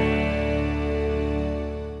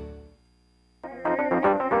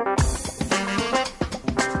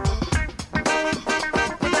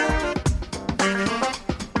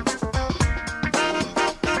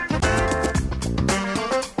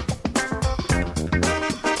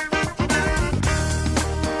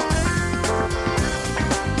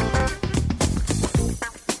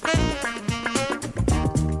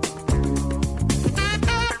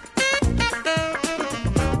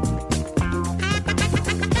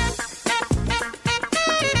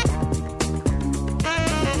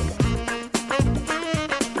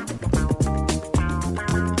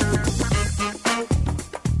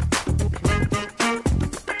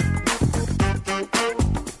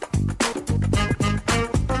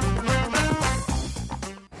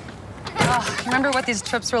 Remember what these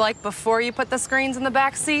trips were like before you put the screens in the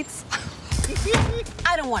back seats?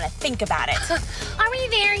 I don't want to think about it. Are we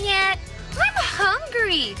there yet? I'm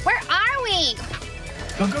hungry. Where are we?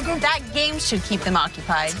 Go, go, go. That game should keep them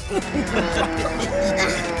occupied.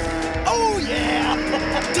 Oh, yeah!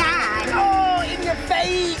 Dad! Oh, in your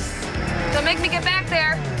face! Don't make me get back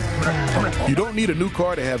there. You don't need a new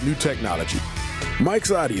car to have new technology.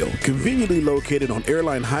 Mike's Audio, conveniently located on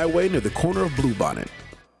Airline Highway near the corner of Bluebonnet.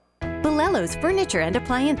 Bolello's Furniture and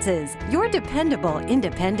Appliances, your dependable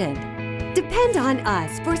independent. Depend on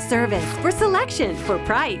us for service, for selection, for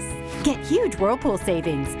price. Get huge Whirlpool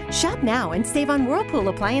savings. Shop now and save on Whirlpool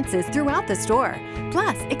appliances throughout the store.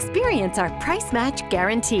 Plus, experience our price match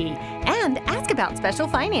guarantee and ask about special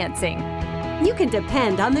financing. You can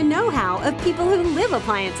depend on the know-how of people who live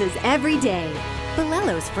appliances every day.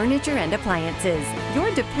 Bolello's Furniture and Appliances, your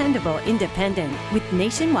dependable independent with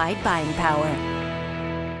nationwide buying power.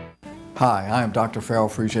 Hi, I am Dr. Farrell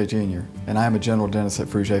Frugier Jr., and I am a general dentist at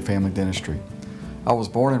Frugier Family Dentistry. I was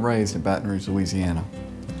born and raised in Baton Rouge, Louisiana.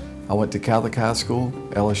 I went to Catholic High School,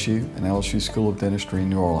 LSU, and LSU School of Dentistry in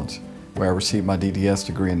New Orleans, where I received my DDS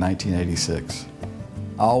degree in 1986.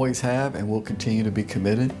 I always have and will continue to be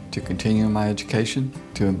committed to continuing my education,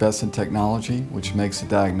 to invest in technology which makes the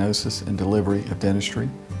diagnosis and delivery of dentistry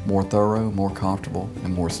more thorough, more comfortable,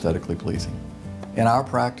 and more aesthetically pleasing. In our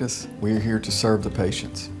practice, we are here to serve the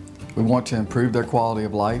patients. We want to improve their quality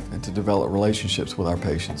of life and to develop relationships with our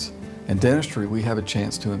patients. In dentistry, we have a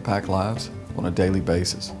chance to impact lives on a daily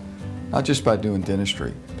basis, not just by doing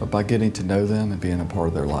dentistry, but by getting to know them and being a part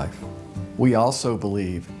of their life. We also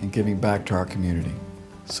believe in giving back to our community.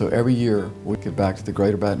 So every year, we give back to the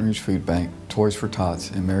Greater Baton Rouge Food Bank, Toys for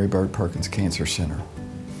Tots, and Mary Bird Perkins Cancer Center.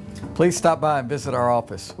 Please stop by and visit our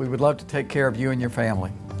office. We would love to take care of you and your family.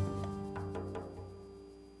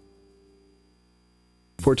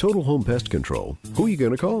 For Total Home Pest Control, who are you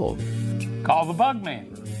going to call? Call the Bug Man,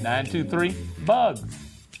 923-BUGS.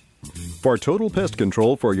 For total pest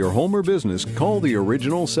control for your home or business, call the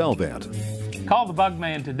original Salvat. Call the Bug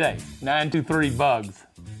Man today, 923-BUGS.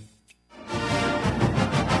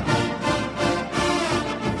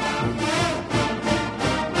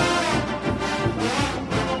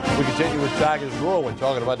 We continue with Tigers Roar. We're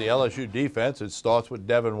talking about the LSU defense. It starts with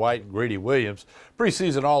Devin White and Greedy Williams.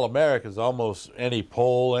 Preseason All-Americans, almost any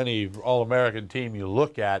poll, any All-American team you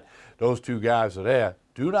look at, those two guys are there.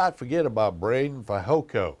 Do not forget about Braden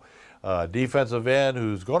Fehoko, defensive end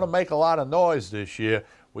who's going to make a lot of noise this year.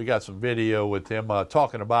 We got some video with him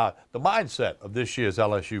talking about the mindset of this year's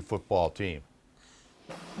LSU football team.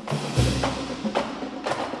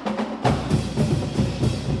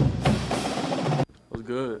 It was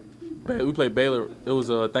good. We played Baylor. It was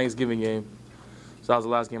a Thanksgiving game, so that was the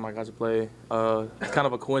last game I got to play. It's kind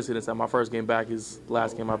of a coincidence that my first game back is the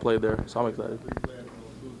last game I played there, so I'm excited.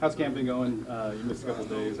 How's camp been going? You missed a couple of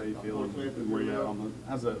days. How you feeling? Where you at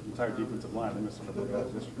how's the entire defensive line? They missed a couple of guys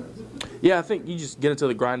yesterday. Yeah, I think you just get into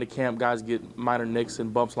the grind of camp. Guys get minor nicks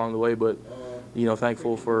and bumps along the way, but you know,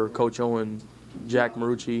 thankful for Coach Owen, Jack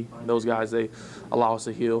Marucci, those guys. They allow us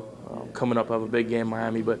to heal. Coming up, I have a big game in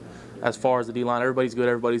Miami, but as far as the D-line, everybody's good,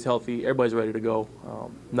 everybody's healthy, everybody's ready to go.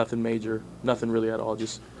 Nothing major, nothing really at all.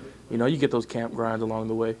 Just, you know, you get those camp grinds along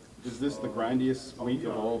the way. Is this the grindiest week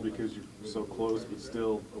of all because you're so close but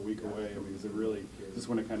still a week away? I mean, is this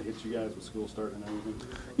when it kind of hits you guys with school starting and everything?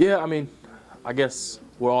 Yeah, I mean, I guess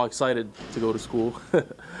we're all excited to go to school.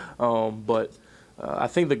 But I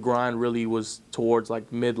think the grind really was towards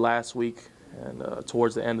like mid last week and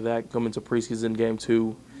towards the end of that, coming to preseason game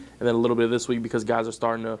 2, and then a little bit of this week because guys are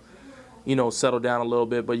starting to, you know, settle down a little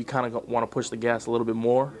bit, but you kind of want to push the gas a little bit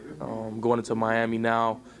more. Going into Miami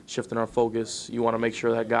now, shifting our focus, you want to make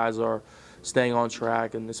sure that guys are staying on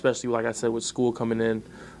track, and especially, like I said, with school coming in,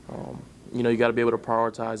 you know, you got to be able to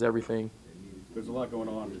prioritize everything. There's a lot going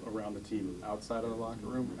on around the team outside of the locker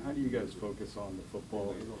room. How do you guys focus on the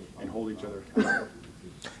football and hold each other accountable?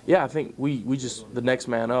 Yeah, I think we just the next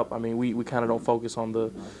man up. I mean, we kind of don't focus on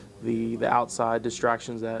the outside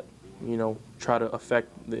distractions that, you know, try to affect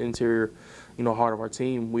the interior, you know, heart of our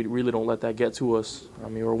team. We really don't let that get to us. I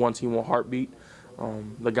mean, we're one team, one heartbeat.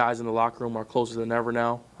 The guys in the locker room are closer than ever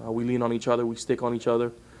now. We lean on each other, we stick on each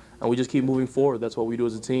other, and we just keep moving forward. That's what we do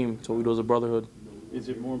as a team. That's what we do as a brotherhood. Is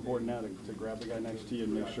it more important now to grab the guy next to you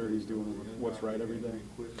and make sure he's doing what's right every day?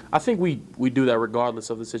 I think we do that regardless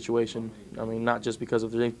of the situation. I mean, not just because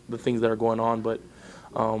of the things that are going on, but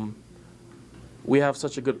we have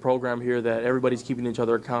such a good program here that everybody's keeping each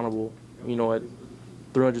other accountable, you know, at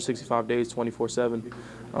 365 days, 24/7.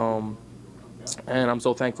 And I'm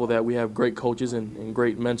so thankful that we have great coaches and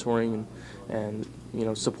great mentoring and you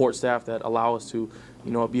know, support staff that allow us to,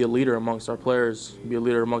 you know, be a leader amongst our players, be a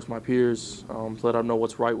leader amongst my peers, to let them know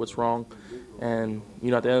what's right, what's wrong. And,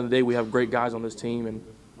 you know, at the end of the day, we have great guys on this team, and,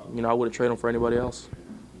 you know, I wouldn't trade them for anybody else.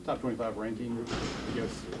 Top 25 ranking, you guys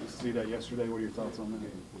see that yesterday? What are your thoughts on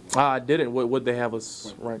that? I didn't. What would they have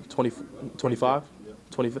us ranked? 25?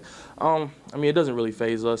 25. I mean, it doesn't really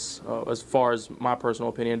faze us. As far as my personal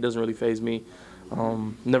opinion, it doesn't really faze me.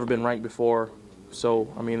 Never been ranked before, so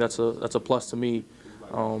I mean that's a plus to me.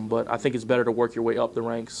 But I think it's better to work your way up the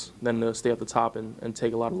ranks than to stay at the top and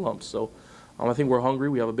take a lot of lumps. So I think we're hungry.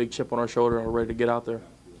 We have a big chip on our shoulder, and we're ready to get out there.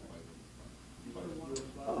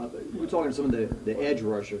 We were talking to some of the edge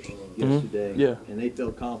rushers yesterday, Yeah. and they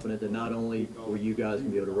felt confident that not only were you guys going to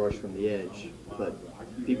be able to rush from the edge, but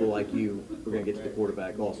people like you were going to get to the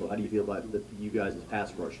quarterback also. How do you feel about you guys as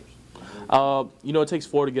pass rushers? You know, it takes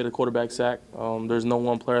 4 to get a quarterback sack. There's no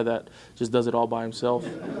one player that just does it all by himself.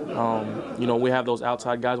 You know, we have those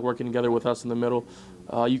outside guys working together with us in the middle.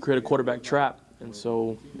 You create a quarterback trap. And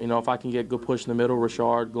so, you know, if I can get good push in the middle,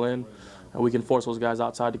 Rashard, Glenn, we can force those guys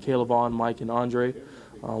outside to Caleb, Mike, and Andre.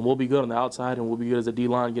 We'll be good on the outside, and we'll be good as a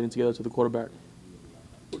D-line getting together to the quarterback.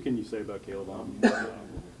 What can you say about Caleb?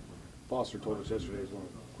 Foster told us yesterday he's one of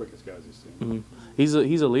the quickest guys he's seen. Mm-hmm.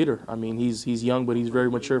 He's a leader. I mean, he's young, but he's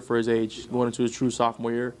very mature for his age. Going into his true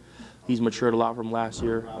sophomore year, he's matured a lot from last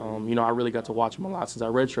year. You know, I really got to watch him a lot since I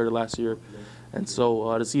redshirted last year, and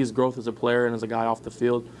so to see his growth as a player and as a guy off the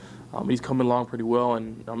field, he's coming along pretty well,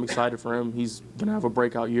 and I'm excited for him. He's gonna have a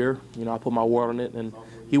breakout year. You know, I put my word on it, and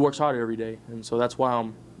he works hard every day, and so that's why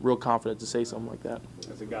I'm real confident to say something like that.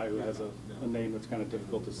 As a guy who has a name that's kind of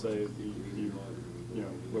difficult to say, do you know,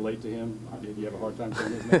 relate to him? Do you have a hard time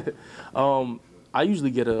saying his name? I usually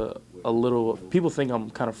get a little, people think I'm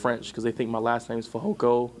kind of French because they think my last name is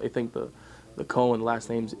Fehoko. They think the Cohen last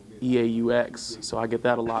name's E-A-U-X, so I get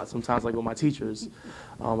that a lot sometimes, like with my teachers.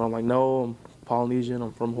 And I'm like, no, I'm Polynesian,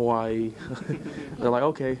 I'm from Hawaii. They're like,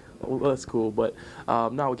 okay, well, that's cool. But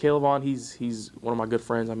no, with Caleb Vaughn, he's one of my good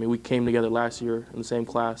friends. I mean, we came together last year in the same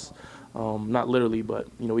class. Not literally, but,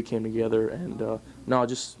 you know, we came together. And no,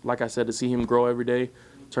 just like I said, to see him grow every day,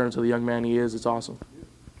 turn into the young man he is, it's awesome.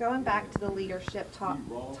 Going back to the leadership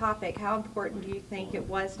topic, how important do you think it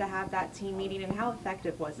was to have that team meeting, and how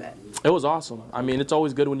effective was it? It was awesome. I mean, it's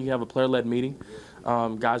always good when you have a player-led meeting.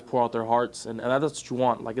 Guys pour out their hearts, and that's what you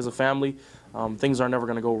want. Like, as a family, things are never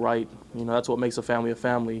going to go right. You know, that's what makes a family a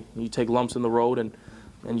family. You take lumps in the road,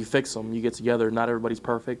 and you fix them. You get together. Not everybody's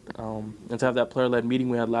perfect. And to have that player-led meeting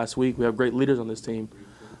we had last week, we have great leaders on this team.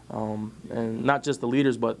 And not just the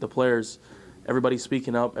leaders, but the players. Everybody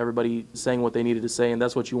speaking up, everybody saying what they needed to say, and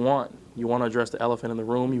that's what you want. You want to address the elephant in the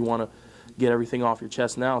room. You want to get everything off your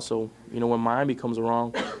chest now. So, you know, when Miami comes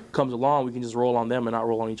along, we can just roll on them and not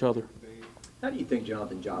roll on each other. How do you think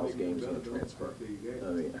Jonathan Giles' game is going to transfer?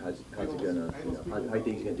 I mean, how's he going to, you know, how do you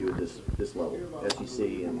think he's going to do at this level, SEC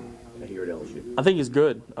and here at LSU? I think he's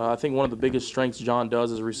good. I think one of the biggest strengths John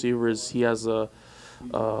does as a receiver is he has a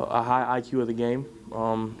high IQ of the game.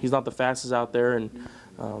 He's not the fastest out there, and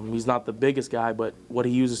he's not the biggest guy, but what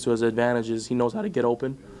he uses to his advantage is he knows how to get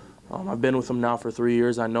open. I've been with him now for 3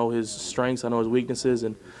 years. I know his strengths, I know his weaknesses,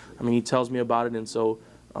 and I mean, he tells me about it, and so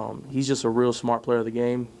he's just a real smart player of the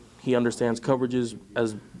game. He understands coverages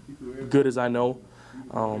as good as I know,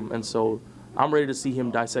 and so I'm ready to see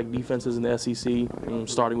him dissect defenses in the SEC,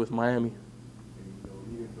 starting with Miami.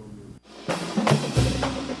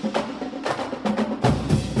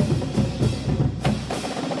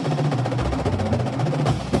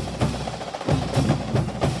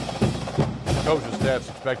 Coaching staff's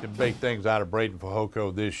expecting big things out of Braden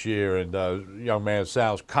Fehoko this year, and young man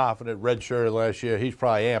sounds confident. Redshirted last year, he's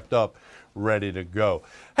probably amped up, ready to go.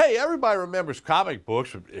 Hey, everybody remembers comic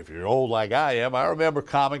books. If you're old like I am, I remember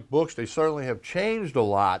comic books. They certainly have changed a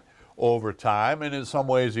lot over time, and in some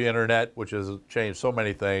ways the internet, which has changed so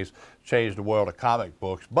many things, changed the world of comic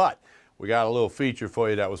books. But we got a little feature for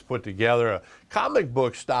you that was put together, a comic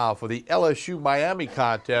book style for the LSU Miami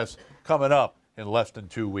contest coming up in less than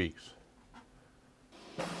 2 weeks.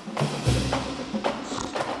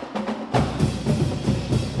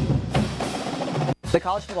 The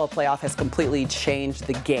college football playoff has completely changed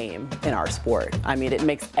the game in our sport. I mean, it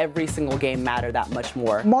makes every single game matter that much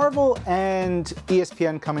more. Marvel and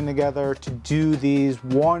ESPN coming together to do these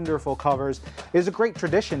wonderful covers is a great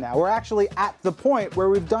tradition now. We're actually at the point where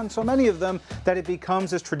we've done so many of them that it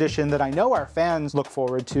becomes this tradition that I know our fans look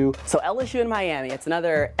forward to. So LSU and Miami, it's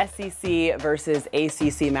another SEC versus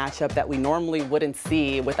ACC matchup that we normally wouldn't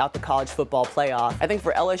see without the college football playoff. I think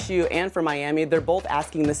for LSU and for Miami, they're both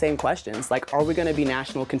asking the same questions, like, are we going to be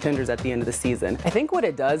national contenders at the end of the season? I think what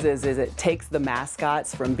it does is it takes the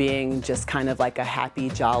mascots from being just kind of like a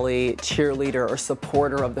happy, jolly cheerleader or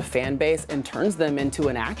supporter of the fan base and turns them into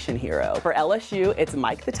an action hero. For LSU, it's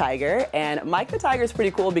Mike the Tiger, and Mike the Tiger is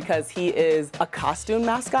pretty cool because he is a costume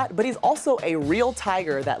mascot, but he's also a real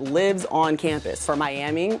tiger that lives on campus. For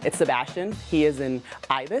Miami, it's Sebastian. He is an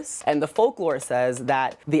ibis, and the folklore says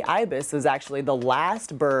that the ibis is actually the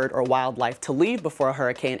last bird or wildlife to leave before a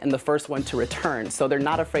hurricane and the first one to return. So they're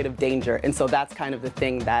not afraid of danger, and so that's kind of the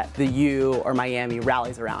thing that the U or Miami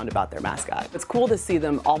rallies around about their mascot. It's cool to see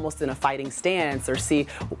them almost in a fighting stance, or see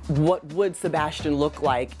what would Sebastian look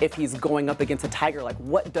like if he's going up against a tiger. Like,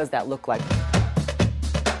 what does that look like?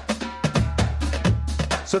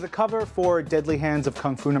 So the cover for Deadly Hands of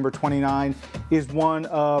Kung Fu number 29 is one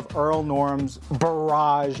of Earl Norm's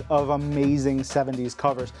barrage of amazing 70s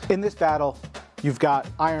covers. In this battle, you've got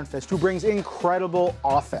Iron Fist, who brings incredible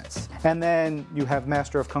offense. And then you have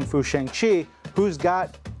Master of Kung Fu Shang-Chi, who's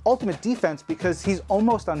got ultimate defense because he's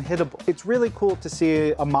almost unhittable. It's really cool to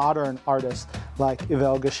see a modern artist like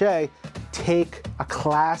Yvel Gachet take a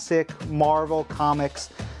classic Marvel Comics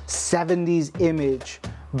 70s image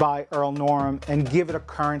by Earl Norm and give it a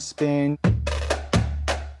current spin.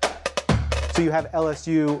 So So you have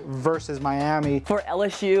LSU versus Miami. For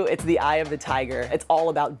LSU, it's the eye of the tiger. It's all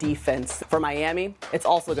about defense. For Miami, it's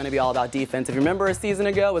also going to be all about defense. If you remember a season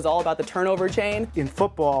ago, it was all about the turnover chain. In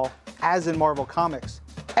football, as in Marvel Comics,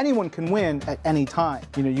 anyone can win at any time.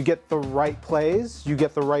 You know, you get the right plays, you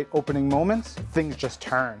get the right opening moments, things just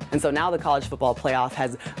turn. And so now the college football playoff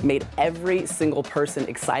has made every single person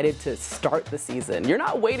excited to start the season. You're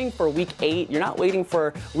not waiting for week 8, you're not waiting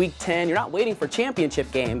for week 10, you're not waiting for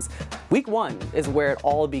championship games. Week 1 is where it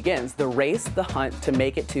all begins, the race, the hunt to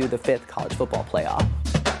make it to the 5th college football playoff.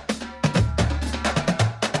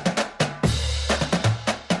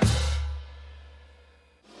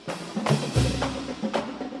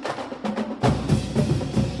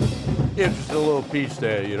 Interesting little piece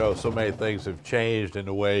there. You know, so many things have changed in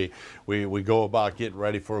the way we go about getting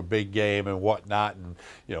ready for a big game and whatnot. And,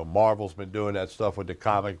 you know, Marvel's been doing that stuff with the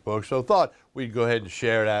comic books. So thought we'd go ahead and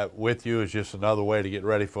share that with you as just another way to get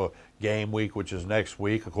ready for game week, which is next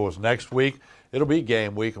week. Of course, next week, it'll be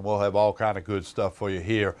game week, and we'll have all kind of good stuff for you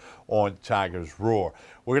here on Tigers Roar.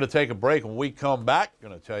 We're going to take a break. When we come back, I'm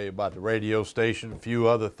going to tell you about the radio station, a few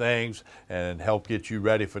other things, and help get you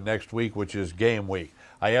ready for next week, which is game week.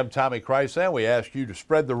 I am Tommy Krysan. We ask you to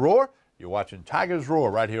spread the roar. You're watching Tigers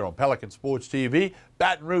Roar right here on Pelican Sports TV,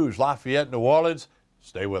 Baton Rouge, Lafayette, New Orleans.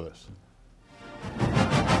 Stay with us.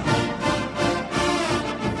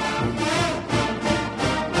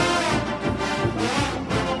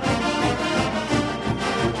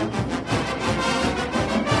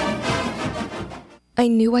 I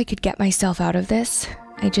knew I could get myself out of this.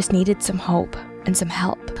 I just needed some hope and some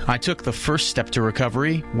help. I took the first step to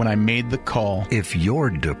recovery when I made the call. If you're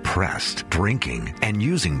depressed, drinking, and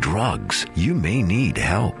using drugs, you may need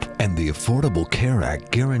help. And the Affordable Care Act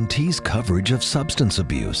guarantees coverage of substance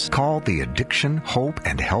abuse. Call the Addiction, Hope,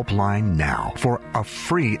 and Helpline now for a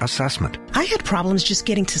free assessment. I had problems just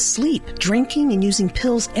getting to sleep, drinking and using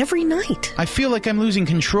pills every night. I feel like I'm losing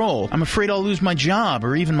control. I'm afraid I'll lose my job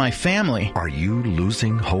or even my family. Are you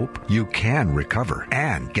losing hope? You can recover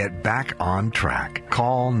and get back on track.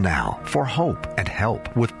 Call now for hope and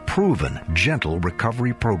help with proven, gentle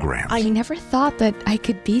recovery programs. I never thought that I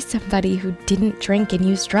could be somebody who didn't drink and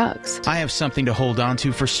use drugs. I have something to hold on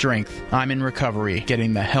to for strength. I'm in recovery,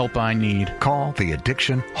 getting the help I need. Call the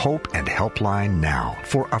Addiction, Hope, and Helpline now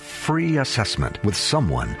for a free assessment with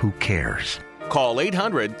someone who cares. Call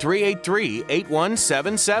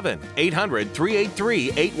 800-383-8177.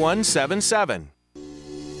 800-383-8177.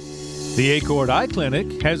 The Acord Eye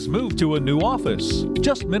Clinic has moved to a new office,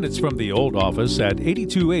 just minutes from the old office at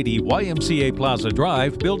 8280 YMCA Plaza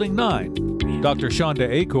Drive, Building 9. Dr. Shonda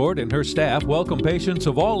Acord and her staff welcome patients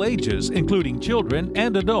of all ages, including children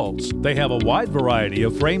and adults. They have a wide variety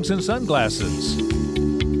of frames and sunglasses,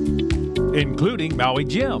 including Maui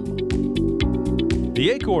Jim.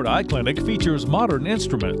 The Acord Eye Clinic features modern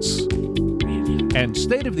instruments and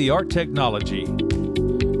state-of-the-art technology,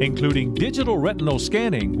 including digital retinal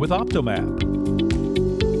scanning with Optomap,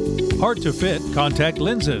 hard-to-fit contact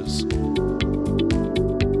lenses,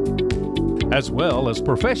 as well as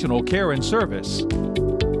professional care and service.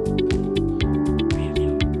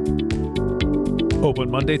 Open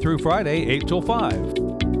Monday through Friday, 8 till 5.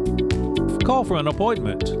 Call for an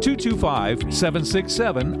appointment,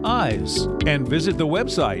 225-767-EYES, and visit the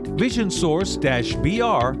website,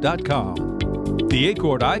 visionsource-br.com. The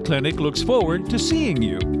Acord Eye Clinic looks forward to seeing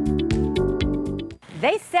you.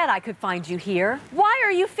 They said I could find you here. Why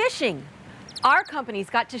are you fishing? Our company's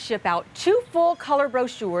got to ship out 2 full color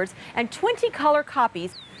brochures and 20 color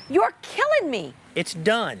copies. You're killing me. It's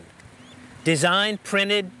done. Designed,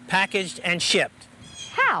 printed, packaged, and shipped.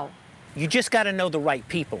 How? You just got to know the right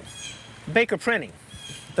people. Baker Printing,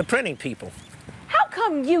 the printing people. How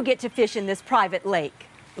come you get to fish in this private lake?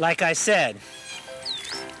 Like I said,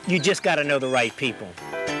 you just got to know the right people.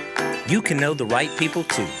 You can know the right people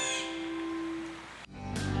too.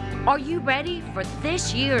 Are you ready for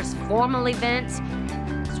this year's formal events?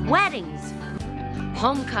 Weddings,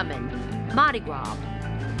 homecoming, Mardi Gras,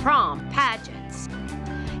 prom, pageants.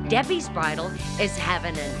 Debbie's Bridal is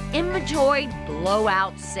having an inventory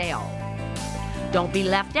blowout sale. Don't be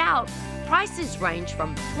left out. Prices range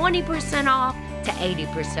from 20% off to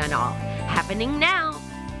 80% off. Happening now.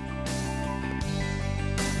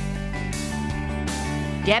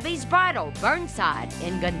 Debbie's Bridal, Burnside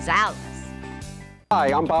in Gonzales. Hi,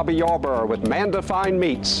 I'm Bobby Yarborough with Manda Fine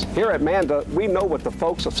Meats. Here at Manda, we know what the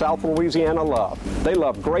folks of South Louisiana love. They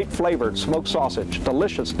love great flavored smoked sausage,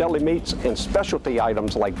 delicious deli meats, and specialty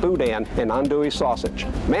items like boudin and andouille sausage.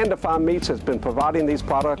 Manda Fine Meats has been providing these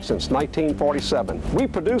products since 1947. We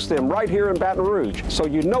produce them right here in Baton Rouge, so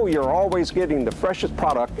you know you're always getting the freshest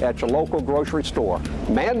product at your local grocery store.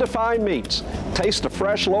 Manda Fine Meats. Taste the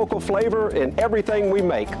fresh local flavor in everything we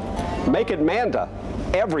make. Make it Manda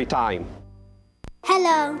every time.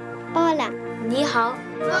 Hello. Hola. 你好.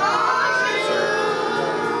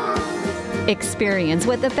 Experience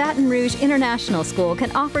what the Baton Rouge International School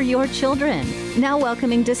can offer your children. Now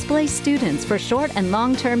welcoming displaced students for short and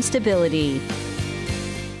long-term stability.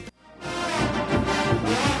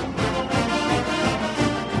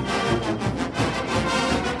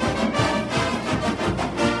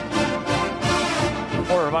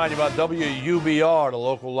 Remind you about WUBR, the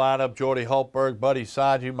local lineup. Jordy Hultberg, Buddy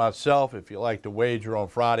Saji, myself. If you like to wager on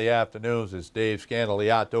Friday afternoons, it's Dave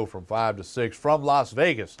Scandaliato from 5 to 6 from Las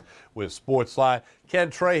Vegas with Sportsline. Ken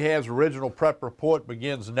Trahan's original prep report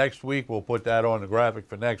begins next week. We'll put that on the graphic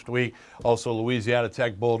for next week. Also, Louisiana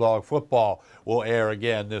Tech Bulldog football will air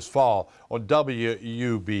again this fall on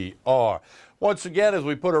WUBR. Once again, as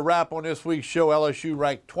we put a wrap on this week's show, LSU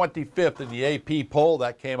ranked 25th in the AP poll.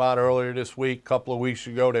 That came out earlier this week. A couple of weeks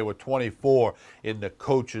ago, they were 24 in the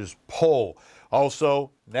coaches' poll.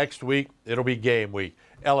 Also, next week, it'll be game week.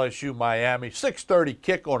 LSU Miami, 6:30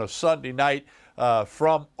 kick on a Sunday night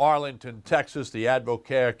from Arlington, Texas, the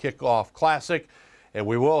Advocare Kickoff Classic. And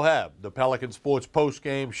we will have the Pelican Sports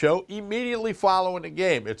post-game show immediately following the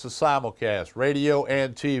game. It's a simulcast, radio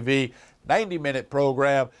and TV, 90-minute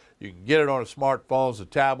program. You can get it on the smartphones, the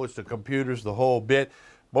tablets, the computers, the whole bit.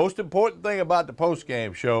 Most important thing about the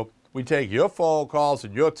post-game show, we take your phone calls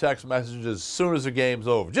and your text messages as soon as the game's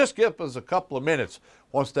over. Just give us a couple of minutes.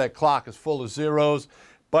 Once that clock is full of zeros,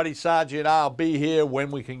 Buddy Saji and I will be here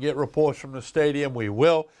when we can get reports from the stadium. We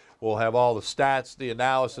will. We'll have all the stats, the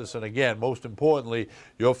analysis, and again, most importantly,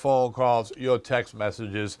 your phone calls, your text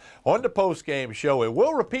messages on the post-game show. It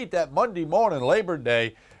will repeat that Monday morning, Labor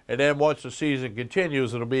Day, and then once the season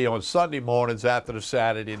continues, it'll be on Sunday mornings after the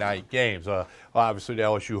Saturday night games. Obviously, the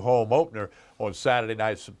LSU home opener on Saturday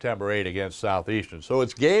night, September 8 against Southeastern. So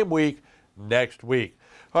it's game week next week.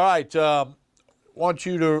 All right, we want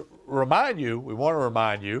to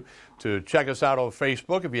remind you to check us out on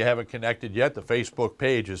Facebook if you haven't connected yet. The Facebook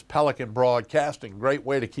page is Pelican Broadcasting. Great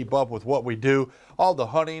way to keep up with what we do. All the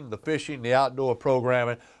hunting, the fishing, the outdoor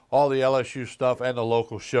programming, all the LSU stuff, and the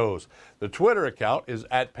local shows. The Twitter account is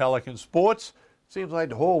at Pelican Sports. Seems like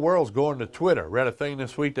the whole world's going to Twitter. Read a thing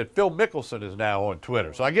this week that Phil Mickelson is now on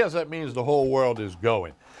Twitter. So I guess that means the whole world is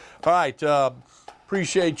going. All right,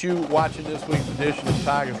 appreciate you watching this week's edition of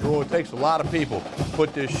Tigers Roar. It takes a lot of people to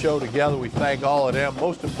put this show together. We thank all of them.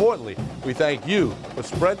 Most importantly, we thank you for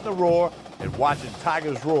spreading the roar and watching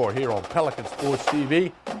Tigers Roar here on Pelican Sports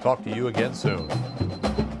TV. Talk to you again soon.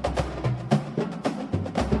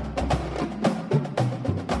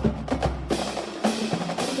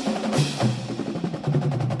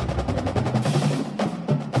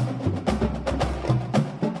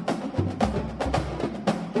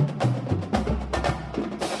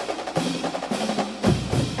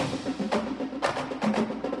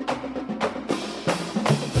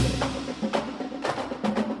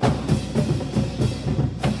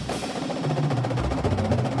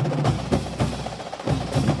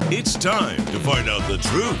 It's time to find out the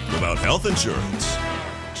truth about health insurance.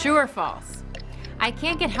 True or false? I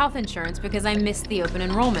can't get health insurance because I missed the open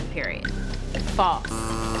enrollment period. False.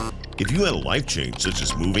 If you had a life change such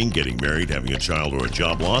as moving, getting married, having a child, or a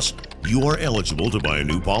job loss, you are eligible to buy a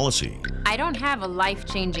new policy. I don't have a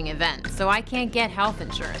life-changing event, so I can't get health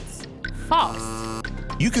insurance. False.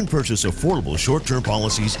 You can purchase affordable short-term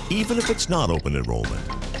policies even if it's not open enrollment.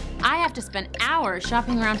 I have to spend hours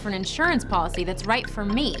shopping around for an insurance policy that's right for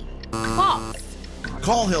me. False.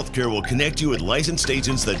 Call Healthcare will connect you with licensed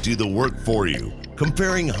agents that do the work for you,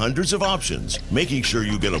 comparing hundreds of options, making sure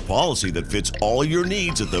you get a policy that fits all your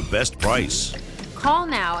needs at the best price. Call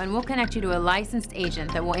now and we'll connect you to a licensed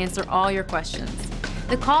agent that will answer all your questions.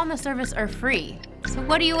 The call and the service are free, so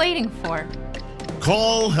what are you waiting for?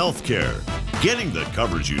 Call Healthcare, getting the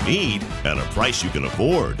coverage you need at a price you can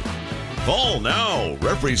afford. Call now.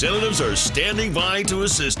 Representatives are standing by to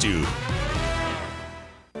assist you.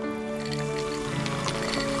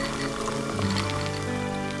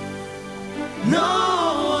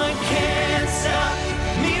 No one can stop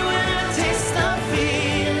me when I taste the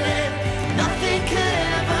feeling. Nothing could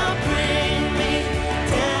ever bring me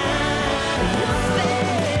down.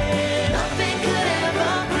 Nothing could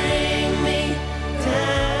ever bring me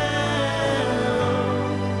down.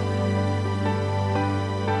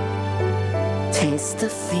 Taste the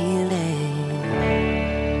feeling.